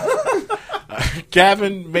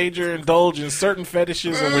 Gavin made her indulge in certain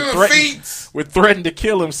fetishes and would threaten to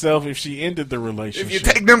kill himself if she ended the relationship. If you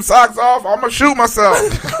take them socks off, I'm gonna shoot myself.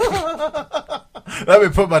 Let me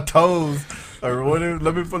put my toes. Or whatever.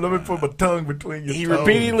 Let me put my tongue between your toes. He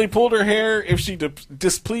repeatedly pulled her hair if she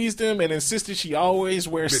displeased him and insisted she always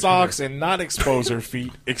wear socks and not expose her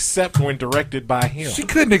feet, except when directed by him. She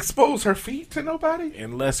couldn't expose her feet to nobody?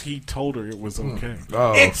 Unless he told her it was okay.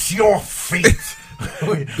 Oh. It's your feet.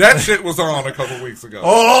 That shit was on a couple weeks ago.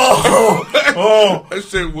 Oh. That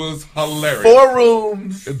shit was hilarious. 4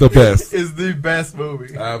 Rooms. The best. Is the best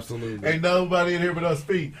movie. Absolutely. Ain't nobody in here but us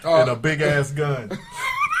feet and a big ass gun.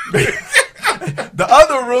 The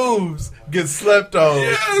other rooms get slept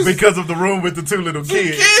on because of the room with the 2 little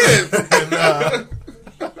kids. And,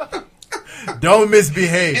 don't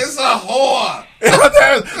misbehave. It's a whore.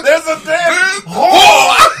 There's a damn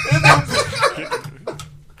whore.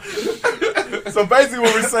 So basically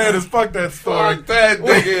what we're saying is fuck that story. Fuck that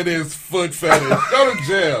nigga in his foot fetish. Go to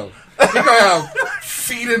jail. He gonna have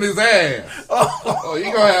feet in his ass. Oh,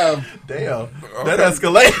 you gonna have damn. That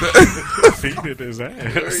escalated. Feet in his ass.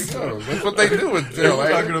 There you go. That's what they do in jail. We're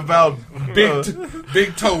talking about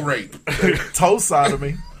big toe rape, toe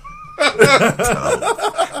sodomy.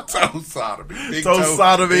 toe sodomy. Big toe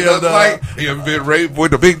sodomy. He ever been raped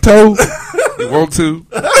with a big toe? You want to?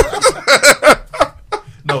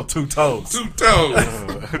 No, two toes. Two toes.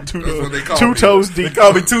 That's what they call Two me. toes deep. They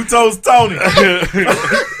call me Two Toes Tony.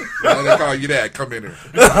 Why they call you that? Come in here.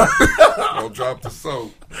 Don't drop the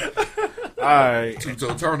soap. All right. Two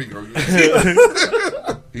Toe Tony go.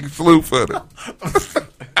 He flew footed.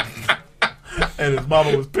 And his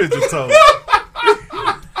mama was pigeon toed.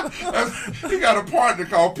 He got a partner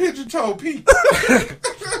called Pigeon Toe Pete.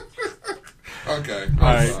 Okay.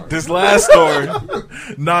 All right. This last story.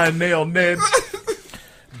 9 Nail Ned.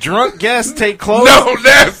 Drunk guests take clothes. No,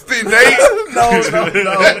 nasty Nate. No.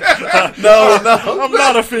 I'm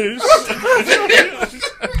not a fish.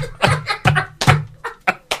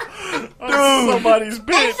 I'm somebody's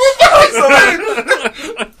bitch.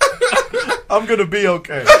 I'm gonna be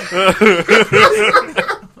okay.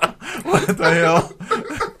 What the hell?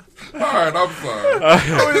 All right, I'm sorry.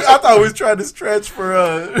 I thought we was trying to stretch for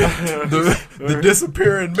the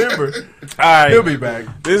disappearing member. All right. He'll be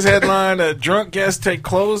back. This headline: drunk guests take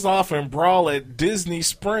clothes off and brawl at Disney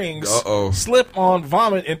Springs. Slip on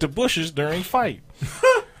vomit into bushes during fight.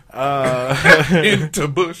 Into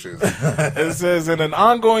bushes. It says in an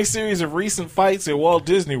ongoing series of recent fights at Walt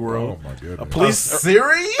Disney World, Oh my goodness. A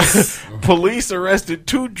series? Police arrested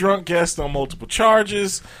 2 drunk guests on multiple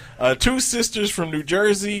charges. 2 sisters from New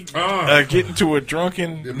Jersey get into a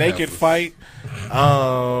drunken naked fight.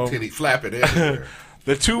 Titty flapping everywhere.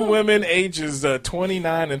 The 2 women, ages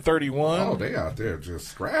 29 and 31. Oh, they out there just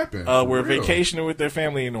scrapping. Were vacationing with their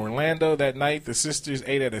family in Orlando that night. The sisters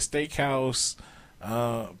ate at a steakhouse.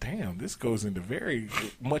 Damn, this goes into very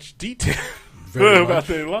much detail about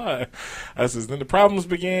their life. Says, then the problems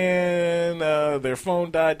began. Their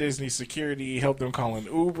phone died. Disney security helped them call an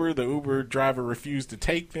Uber. The Uber driver refused to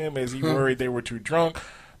take them as he worried they were too drunk.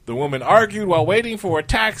 The woman argued while waiting for a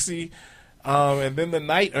taxi. And then the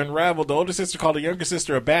night unraveled. The older sister called the younger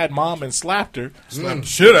sister a bad mom and slapped her. Slapped the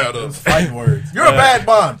shit out of her. Fighting words. You're a bad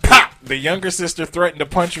mom. Pop. The younger sister threatened to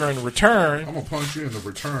punch her in return. I'm going to punch you in the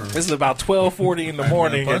return. This is about 12:40 in the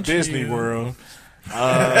morning at Disney World.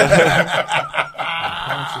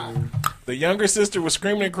 The younger sister was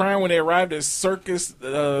screaming and crying when they arrived at Circus.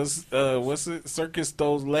 What's it? Circus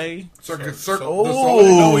Soleil. Circus.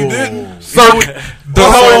 No, he didn't. Circus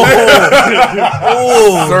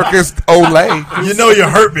Olay. You know you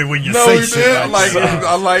hurt me when you No, say he shit did. like that.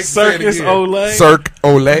 I like Circus Olay. Cirque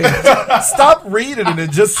Olay. Stop reading it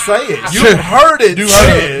and just say it. You heard it. You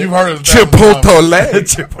heard it. Chipotle.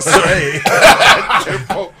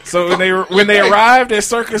 Chipotle. So when they arrived at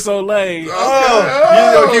Circus Olay, You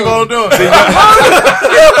gonna keep on doing it.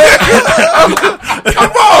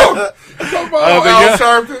 Come on, Al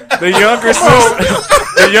Sharpton. the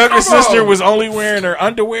younger sister was only wearing her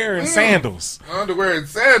underwear and sandals. Underwear and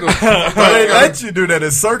sandals. But they let you do that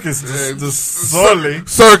at Circus. The Soleil.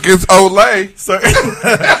 Circus Olay.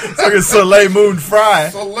 Circus Soleil Moon Fry.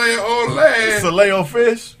 Soleil Olay. Soleil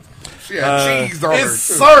Fish. She had cheese on her. It's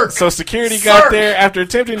Cirque. So security got there. After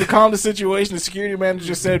attempting to calm the situation, the security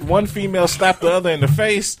manager said one female slapped the other in the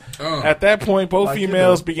face. At that point, both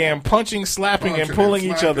females began punching, slapping, and pulling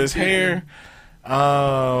each other's hair.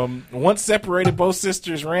 Once separated, both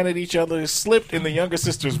sisters ran at each other, slipped in the younger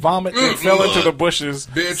sister's vomit, and fell into the bushes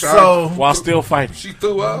while still fighting. She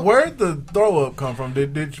threw up. Where'd the throw up come from?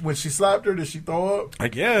 Did when she slapped her, did she throw up? I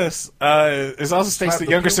guess. It also states the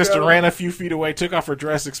younger sister ran a few feet away, took off her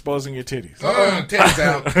dress, exposing her titties. Titties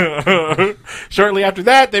out. Shortly after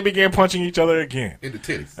that, they began punching each other again. In the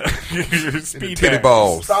titties. Speed titty back.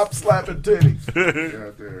 balls. Stop slapping titties.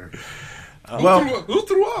 Out there. Who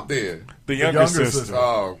threw up there? The younger sister.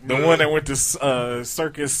 Oh, the one that went to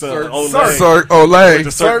Circus Olay. Cirque Olay.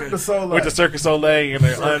 With the Circus Olay and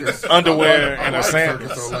her underwear and her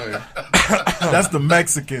sandals. That's the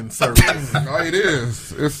Mexican circus. No, it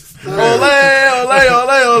is. It's Ole.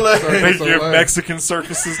 They give Mexican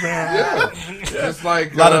circuses now. Yeah. It's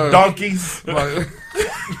like a lot of donkeys. A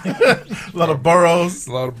lot of burros.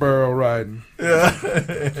 A lot of burro riding. Yeah.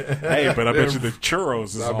 Hey, but I bet you the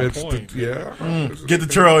churros is on point. Get the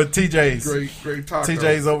churro at TJ's. Great taco.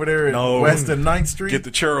 TJ's over there at West and 9th Street. Get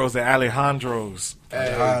the churros at Alejandro's.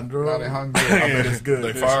 Alejandro. I bet it's good.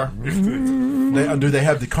 They fire. Do they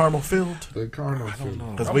have the caramel filled? The caramel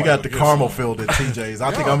filled. Because we got the caramel filled at TJ's.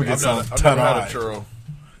 I think I'm going to get some ton I've of never had a churro.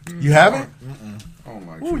 You haven't? Oh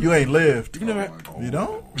my Ooh, you ain't lived. You never. You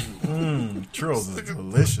don't? Churros are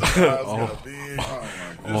delicious.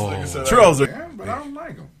 Churros are. But I don't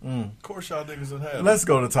like them. Of course, y'all niggas have had. Let's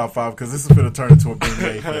go to top 5 because this is going to turn into a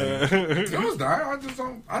beignet thing. No, it's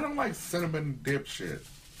not. I don't like cinnamon dip shit.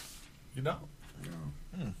 You know?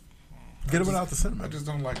 Get it without the I cinnamon. just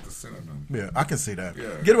don't like the cinnamon. Yeah, I can see that. Yeah.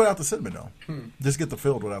 Get it without the cinnamon though. Just get the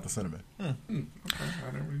filled without the cinnamon.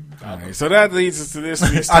 All right, so that leads us to this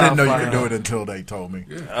week's I didn't know top you could five, do it until they told me.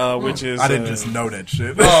 which is I didn't just know that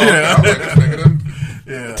shit. Oh, yeah. I'm like, this nigga done-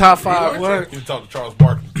 Yeah. top five. What? You talk to Charles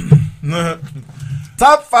Barkley.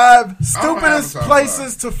 Top 5 I don't have stupidest a top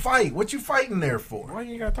places to fight. What you fighting there for? Why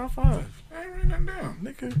you got top five, I ain't written nothing down.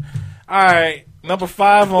 nigga? All right, number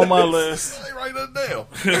 5 on my list. I ain't write that down.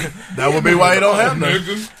 That would be why you don't have none.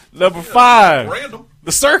 Nigga. Number 5, Random.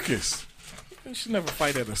 the circus. You should never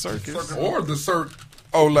fight at a circus. Or the Cirque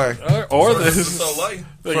Olay. Or Cirque the du Soleil.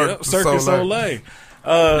 Yep, Circus Soleil. Olay.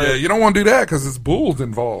 Yeah, you don't want to do that because it's bulls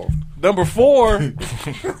involved. Number 4,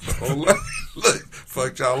 Olay. Look,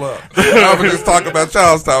 fucked y'all up. I was just talking about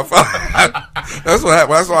y'all's top 5. That's what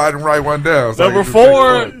happened. That's why I didn't write one down. So number you can just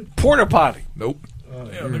 4, take it. porta potty. Nope.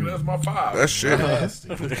 Yeah, nigga, that's my 5. That's shit. That's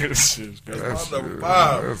That's my number shit.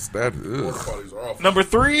 5. That Porta is potties are awful. Number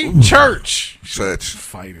 3, church. such.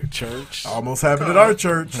 Fight at church. Almost happened at our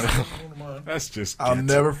church. That's just I'll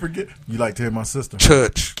never forget. You like to hear my sister.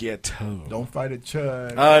 Church. ghetto. Don't fight at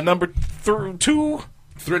church. Number 2.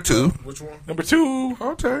 Threat 2. Which one? Number 2,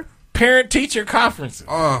 Okay. parent-teacher conferences.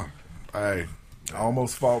 Hey. I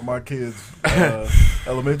almost fought my kid's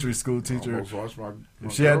elementary school teacher. Almost watched my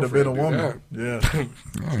If she had to have been a girlfriend woman.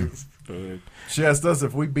 do Yeah. She asked us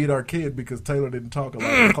if we beat our kid because Taylor didn't talk a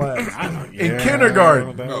lot in class. In Yeah,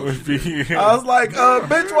 kindergarten. that would be. I was like,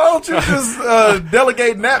 bitch, why don't you just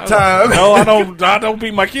delegate nap time? No, I don't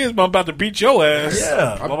beat my kids, but I'm about to beat your ass.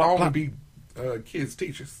 Yeah. I only beat kids'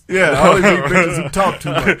 teachers. Yeah, I only beat bitches who talk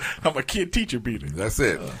too much. I'm a kid teacher beater. That's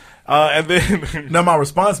it. And then Now, my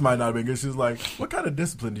response might not have been good. She was like, what kind of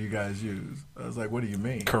discipline do you guys use? I was like, what do you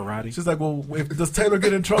mean? Karate. She's like, well, does Taylor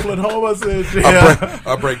get in trouble at home? I said, yeah.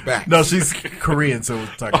 I break back. No, she's Korean, so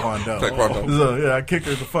it's Taekwondo. Taekwondo. So, yeah, I kicked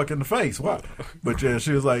her the fuck in the face. What? But yeah,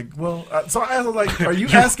 she was like, well, so I asked her, like, are you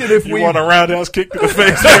asking if you we... want a roundhouse kick to the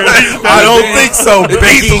face? I don't think so, These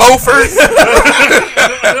Becky. loafers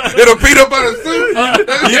in a peanut butter suit.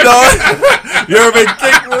 You know, you ever been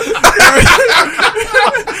kicked?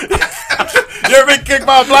 You ever been kicked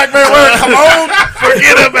by a black man wearing cologne?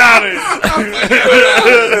 Forget about it.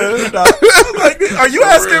 I was like, are you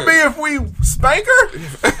asking me if we spank her?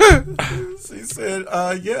 She said,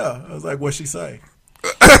 yeah. I was like, what'd she say?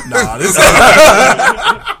 Nah, this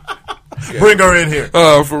bring her in here.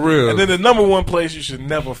 Oh, for real. And then the number 1 place you should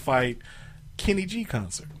never fight, Kenny G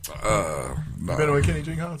concert. No. You been to a Kenny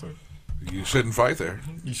G concert? You shouldn't fight there.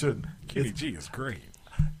 You shouldn't. Kenny G is great.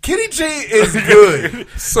 Kenny G is good.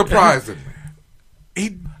 Surprisingly. I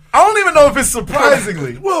don't even know if it's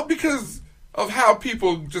surprisingly. Well, because of how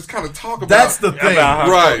people just kind of talk about. That's the thing.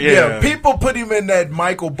 Right. Yeah. People put him in that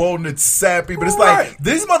Michael Bolton, it's sappy, but it's Right. like,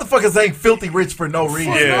 these motherfuckers ain't filthy rich for no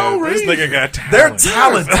reason. Yeah, no this reason. nigga got talent. They're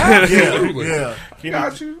talented. Absolutely. Yeah. Kenny,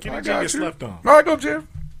 Got you. Kenny I G got gets you. slept on. All right, go, Jim.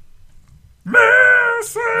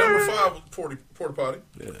 Mercy. Number 5 was porta potty.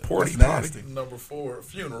 Porty That's potty. nasty. Number 4,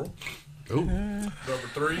 funeral. Ooh. Number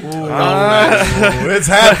 3, Oh, it's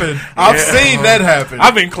happened. I've seen that happen.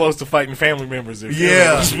 I've been close to fighting family members. If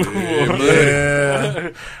Yeah.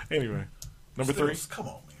 yeah. Anyway, number 3. come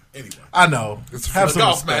on, man. Anyway, I know. It's Have a some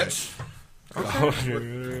golf respect. match.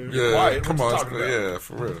 Yeah, Quiet, come what you on. talking about? Yeah,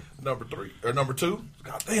 for real. Number 3 or number 2.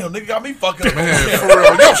 God damn, nigga got me fucking up. Man, for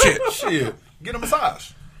real. Yo, shit. Shit. Get a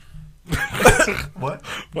massage. What?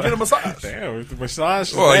 Get a massage. Damn, with the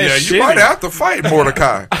massage. Well, yeah, you might have to fight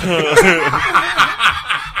Mordecai.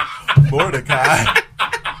 Mordecai.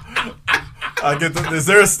 I get. Is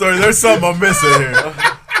there a story? There's something I'm missing here.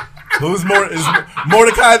 Who's more? Is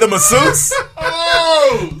Mordecai the masseuse?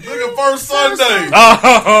 Oh, nigga, first Sunday.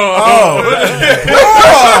 Oh,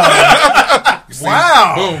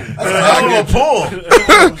 wow! Boom. That's a hell of a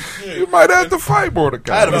pull. You might have to fight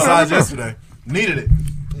Mordecai. I had a massage yesterday. Needed it.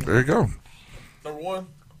 There you go. Number 1,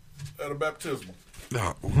 at a baptismal.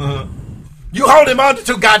 No, You hold him on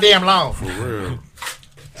too goddamn long. for real.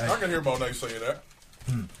 I can hear Monet saying that.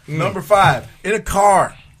 Number 5, in a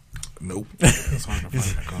car. Nope. You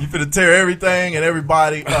finna tear everything and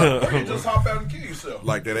everybody up. You just hop out and kill yourself.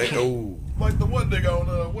 Like that. Oh. Like the one nigga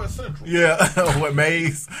on West Central. Yeah, what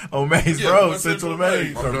Maze on Maze Yeah, Road, West Central Central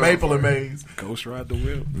Maze, Maze. or Maple and Maze, Ghost Ride the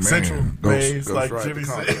Wheel. Man, Central Maze, like Ghost Jimmy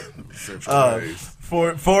Ride said. the Comet. Central Maze.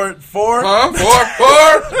 Four. Huh?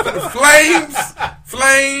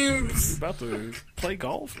 Flames. About to play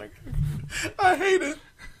golf, nigga. I hate it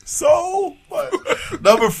so much.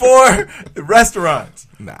 Number 4, restaurants.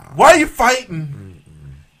 Nah. Why are you fighting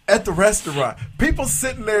at the restaurant? People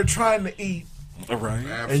sitting there trying to eat, All right.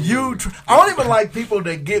 and you. I don't even like people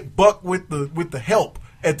that get bucked with the help.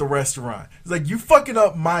 at the restaurant. It's like, you fucking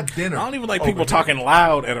up my dinner. I don't even like over people here. talking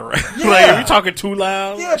loud at a restaurant. Yeah. Like, if you talking too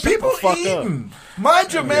loud, Yeah, shut the people fuck eating.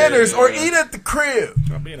 Mind your manners or eat at the crib.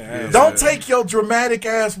 Stop being an ass. Don't take your dramatic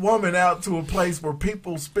ass woman out to a place where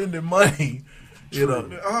people spending money. You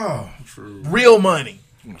know, real money.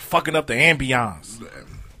 Fucking up the ambiance.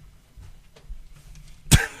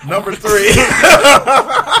 Number 3.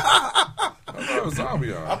 I thought it was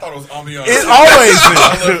ambiance. I thought it was ambiance. It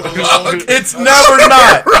always is. It's never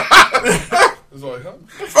not. It's like, huh?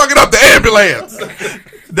 Fucking up the ambulance.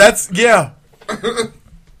 That's, yeah.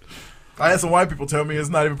 I had some white people tell me it's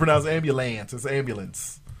not even pronounced ambulance. It's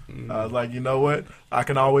ambulance. I was like, you know what? I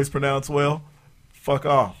can always pronounce well. Fuck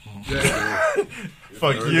off.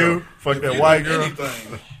 Fuck you. Fuck If that you white do girl.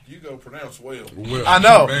 anything, you go pronounce well. I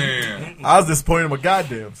know. Man. I was disappointed in my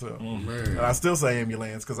goddamn self. Man. And I still say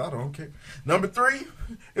ambulance because I don't care. Number 3,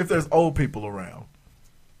 if there's old people around.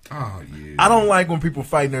 Oh, yeah. I don't like when people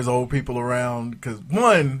fight and there's old people around because,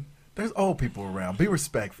 one, there's old people around. Be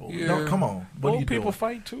respectful. Yeah. Don't, come on. What are you Old people doing?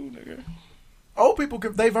 fight too, nigga. Old people,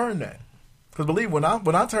 they've earned that. Because believe when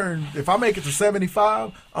I turn, if I make it to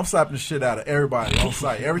 75, I'm slapping the shit out of everybody on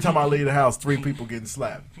site. Every time I leave the house, 3 people getting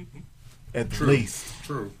slapped. At the least.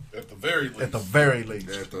 True. At the very least. At the very least.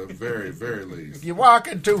 At the very, very least. You're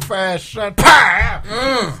walking too fast, son. Pow!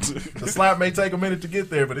 The slap may take a minute to get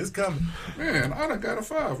there, but it's coming. Man, I done got a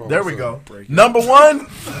 5 on There we myself. go. Number 1. Number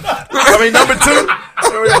 2.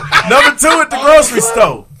 There we go. Number 2 at the grocery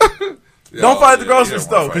store. Don't fight at the grocery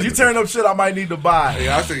store because you turn up shit I might need to buy. Hey,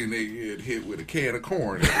 I seen they get hit with a can of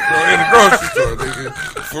corn in the grocery store. Nigga.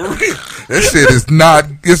 For real, that shit is not.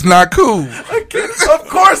 It's not cool. Of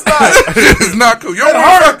course not. It's not cool. You It don't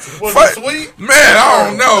hurt. Was fight. it sweet? Man, I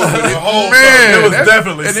don't know. But man, It was that's-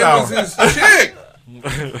 definitely and sour. it was his chick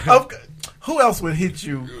Who else would hit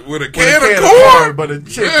you with a with can, a of corn. but a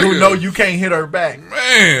chick who Nigga. know you can't hit her back?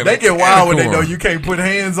 Man, They a get can wild of when they corn. know you can't put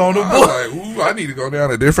hands on them. I was like, ooh, I need to go down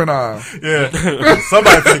a different aisle. Yeah,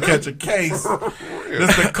 somebody finna catch a case. This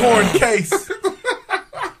is the corn case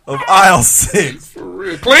of aisle 6. For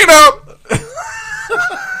real. Clean up.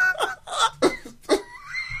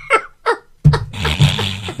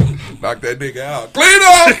 Knock that nigga out. Clean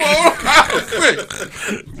up,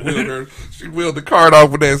 boy. She wheeled the cart off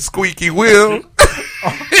with that squeaky wheel.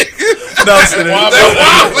 No, she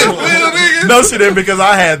didn't. No, she didn't because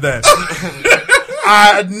I had that.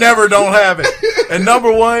 I never don't have it. And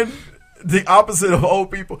number 1, the opposite of old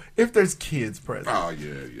people, if there's kids present. Oh,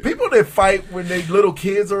 yeah. People that fight when they little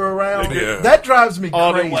kids are around, Yeah. that drives me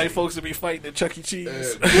All crazy. them white folks that be fighting at Chuck E.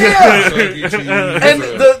 Cheese. Yeah. Chuck E. Cheese, And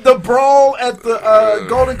the brawl at the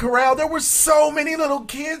Golden Corral, there were so many little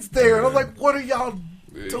kids there. And I was like, what are y'all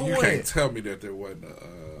doing? You can't tell me that there wasn't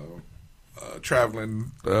a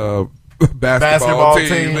traveling basketball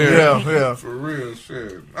team there. Yeah. For real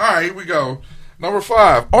shit. All right, here we go. Number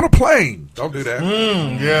 5, on a plane. Don't do that.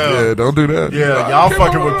 Yeah, don't do that. Yeah, y'all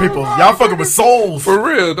fucking with people. Y'all fucking with souls. For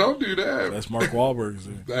real, don't do that. That's Mark Wahlberg's.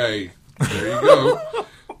 Hey, there you go.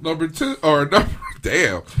 Number 2, or number,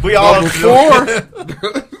 damn. We all number 4,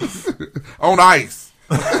 on ice.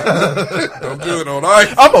 Don't do it on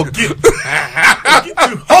ice. I'm gonna get you.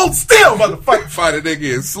 Hold still, motherfucker. Fight a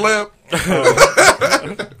nigga and slip.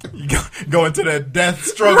 You go into that death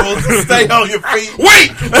struggle to stay on your feet.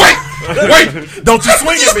 Wait! Don't you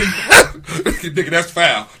swing at me. Nigga, that's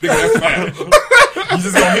foul. Nigga, that's foul. You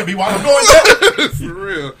just gonna hit me while I'm going down. For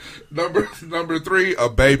real. Number 3, a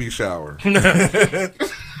baby shower.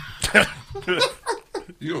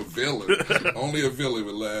 You a villain. Only a villain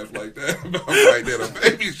would laugh like that about right there. A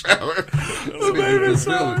baby shower.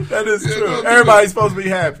 That is true. Everybody's supposed to be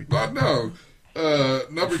happy. I know.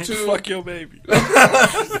 Number 2. Fuck your baby.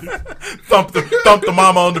 Thump the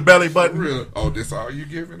mama on the belly button. Real. Oh, this all you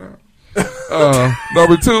giving out?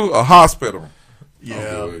 Number 2, a hospital.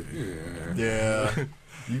 Yeah. Yeah.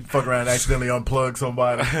 You fuck around and accidentally unplug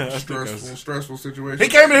somebody. Stressful situation. He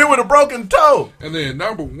came in here with a broken toe. And then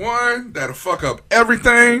number 1, that'll fuck up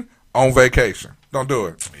everything on vacation. Don't do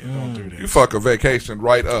it. Yeah, don't do that. You fuck a vacation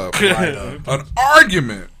right up. An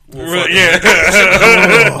argument. Will fuck Yeah. a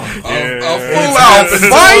full out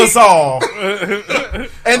fight. Us all.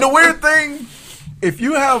 And the weird thing, if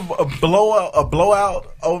you have a blowout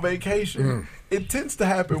on vacation, it tends to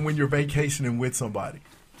happen when you're vacationing with somebody.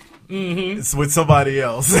 Mm-hmm. It's with somebody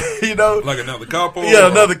else, you know, Like another couple. Yeah,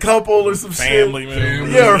 another couple or some Family, shit. man.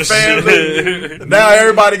 Yeah, or family. Now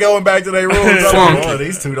everybody going back to their rooms. Funky. Oh,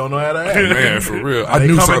 these two don't know how to act. Man, for real. I They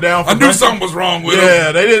knew coming something. down I from knew Russia? something was wrong with him.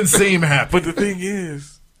 Yeah, they didn't seem happy. But the thing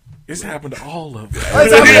is, It's happened to all of us. For real,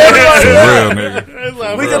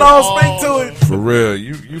 nigga. We can all speak to it. For real,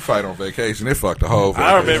 you fight on vacation. It fucked the whole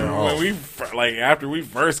vacation. I remember when we after we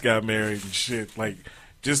first got married and shit, like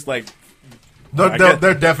just like.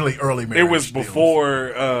 They're definitely early marriage. It was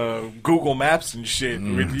before Google Maps and shit,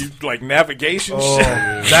 with like navigation shit.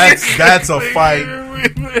 That's a fight.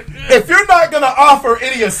 If you're not gonna offer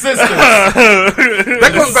any assistance,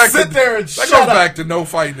 that goes back sit there and that shut goes up. back to no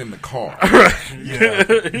fighting in the car. Yeah.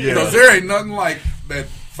 Because there ain't nothing like that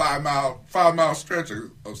 5 mile stretch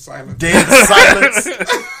of silence. Dead silence.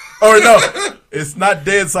 Or no, it's not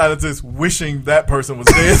dead silence. It's wishing that person was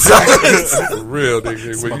dead silence. For real, nigga.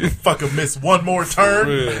 This motherfucker missed one more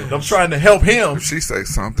turn. I'm trying to help him. If she say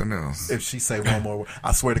something else. If she say one more word,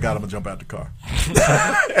 I swear to God, I'm gonna jump out the car.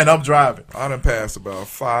 And I'm driving. I done passed about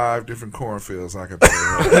 5 different cornfields I could pay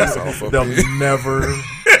her off of. They'll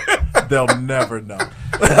never know.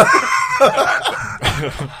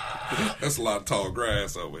 That's a lot of tall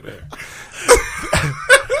grass over there.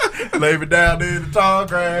 Lay it down in the tall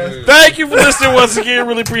grass. Thank you for listening once again.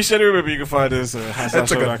 Really appreciate it. Remember, you can find us at That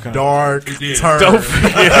took a HotSauceShow.com. dark turn. Don't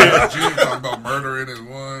forget. You talking about murdering is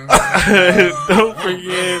one. Don't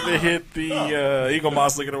forget to hit the Eagle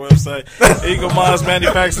Moss link on our website. Eagle Moss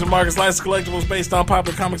manufactures and markets licensed collectibles based on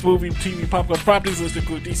popular comics, movie, TV, pop culture properties. Lists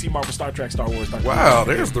include DC, Marvel, Star Trek, Star Wars. Dr. Wow,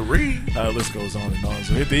 there's the read. List goes on and on.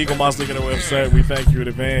 So hit the Eagle Moss link on our website. We thank you in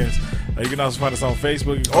advance. You can also find us on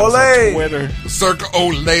Facebook. You can find us on Twitter. Cirque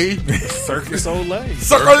Olay. Circus Olay.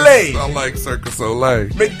 Cirque Olay. I like Circus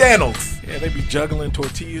Olay. McDonald's. Yeah, they be juggling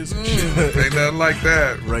tortillas and shit. Ain't nothing like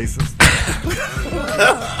that. Racist.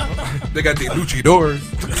 They got the luchadors.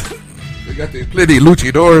 They got the plenty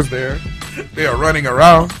luchadors there. They are running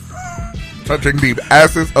around, touching the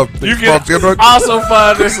asses of the You small can children. also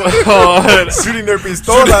find us on Shooting their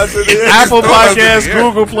pistolas in the air. Apple Podcasts, Yeah.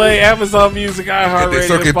 Google Play, Amazon Music, iHeartRadio,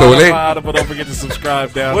 Circuit Spotify. But don't forget to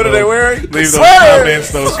subscribe down. What are they wearing? Leave those Sweaters.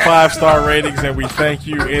 comments, those 5-star ratings, and we thank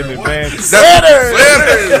you in advance. Sweaters.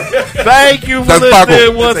 Thank you for That's listening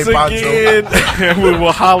Paco. once Say Pancho. again. And we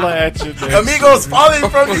will holla at you next. Amigos falling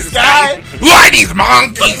from the sky. Ladies,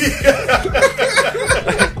 monkeys.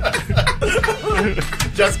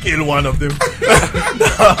 Just kill one of them.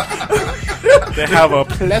 They have a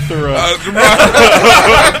plethora.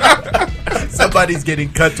 Somebody's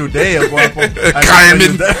getting cut today, Guapo.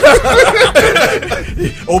 Carmen.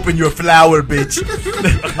 Open your flower, bitch.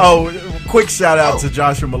 Oh, quick shout out to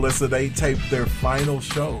Josh and Melissa. They taped their final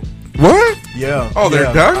show. What? Yeah. Oh,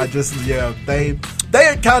 they're done? They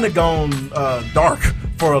had kind of gone dark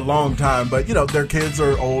for a long time, but their kids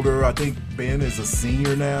are older. I think Ben is a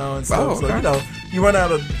senior now and stuff. Oh, okay. So you run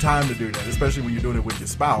out of time to do that, especially when you're doing it with your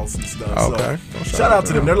spouse and stuff. Okay. So Well, shout out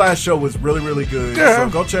to them. Their last show was really, really good. Yeah. So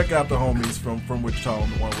go check out the homies from Wichita on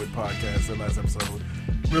the One Wit podcast. Their last episode,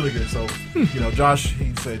 really good. So Josh,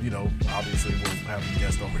 he said, obviously we'll have him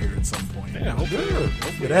guest over here at some point. Yeah, hopefully.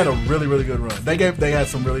 Yeah, they had a really, really good run. They had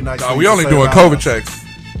some really nice. No, things we to only say doing about COVID us. checks.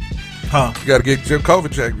 Huh? You got to get your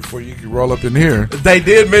COVID check before you can roll up in here. They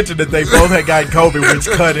did mention that they both had gotten COVID, which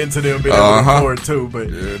cut into them being able to record too. But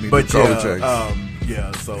need but the COVID checks.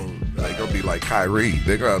 so They gonna be like Kyrie.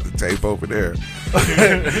 They gonna have to tape over there.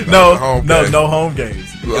 no home home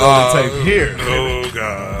games. You can only tape here. Oh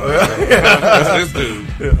God! That's this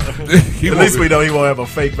dude. At least we know he won't have a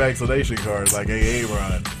fake vaccination card like AA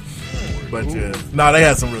Ron. But they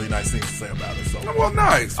had some really nice things to say about it. So well,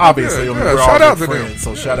 nice. Obviously, Yeah, we're shout all out good to them. friends.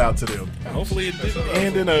 So shout out to them. Hopefully it didn't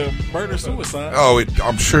end in a murder-suicide. Oh,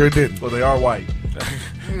 I'm sure it didn't. Well, they are white.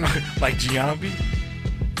 Like Giambi.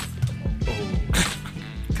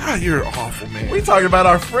 God, you're an awful man. We talking about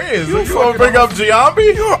our friends. You want to fucking bring up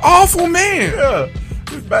Giambi? You're an awful man. Yeah.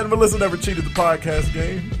 Matt and Melissa never cheated the podcast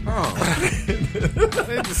game. Oh. I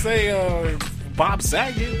didn't say Bob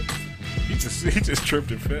Saget. He just tripped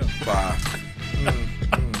and fell. Bye.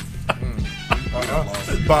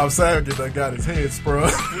 Bob Saget that got his head sprung.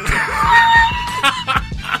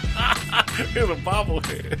 It was a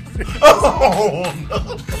bobblehead. Oh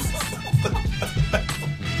no.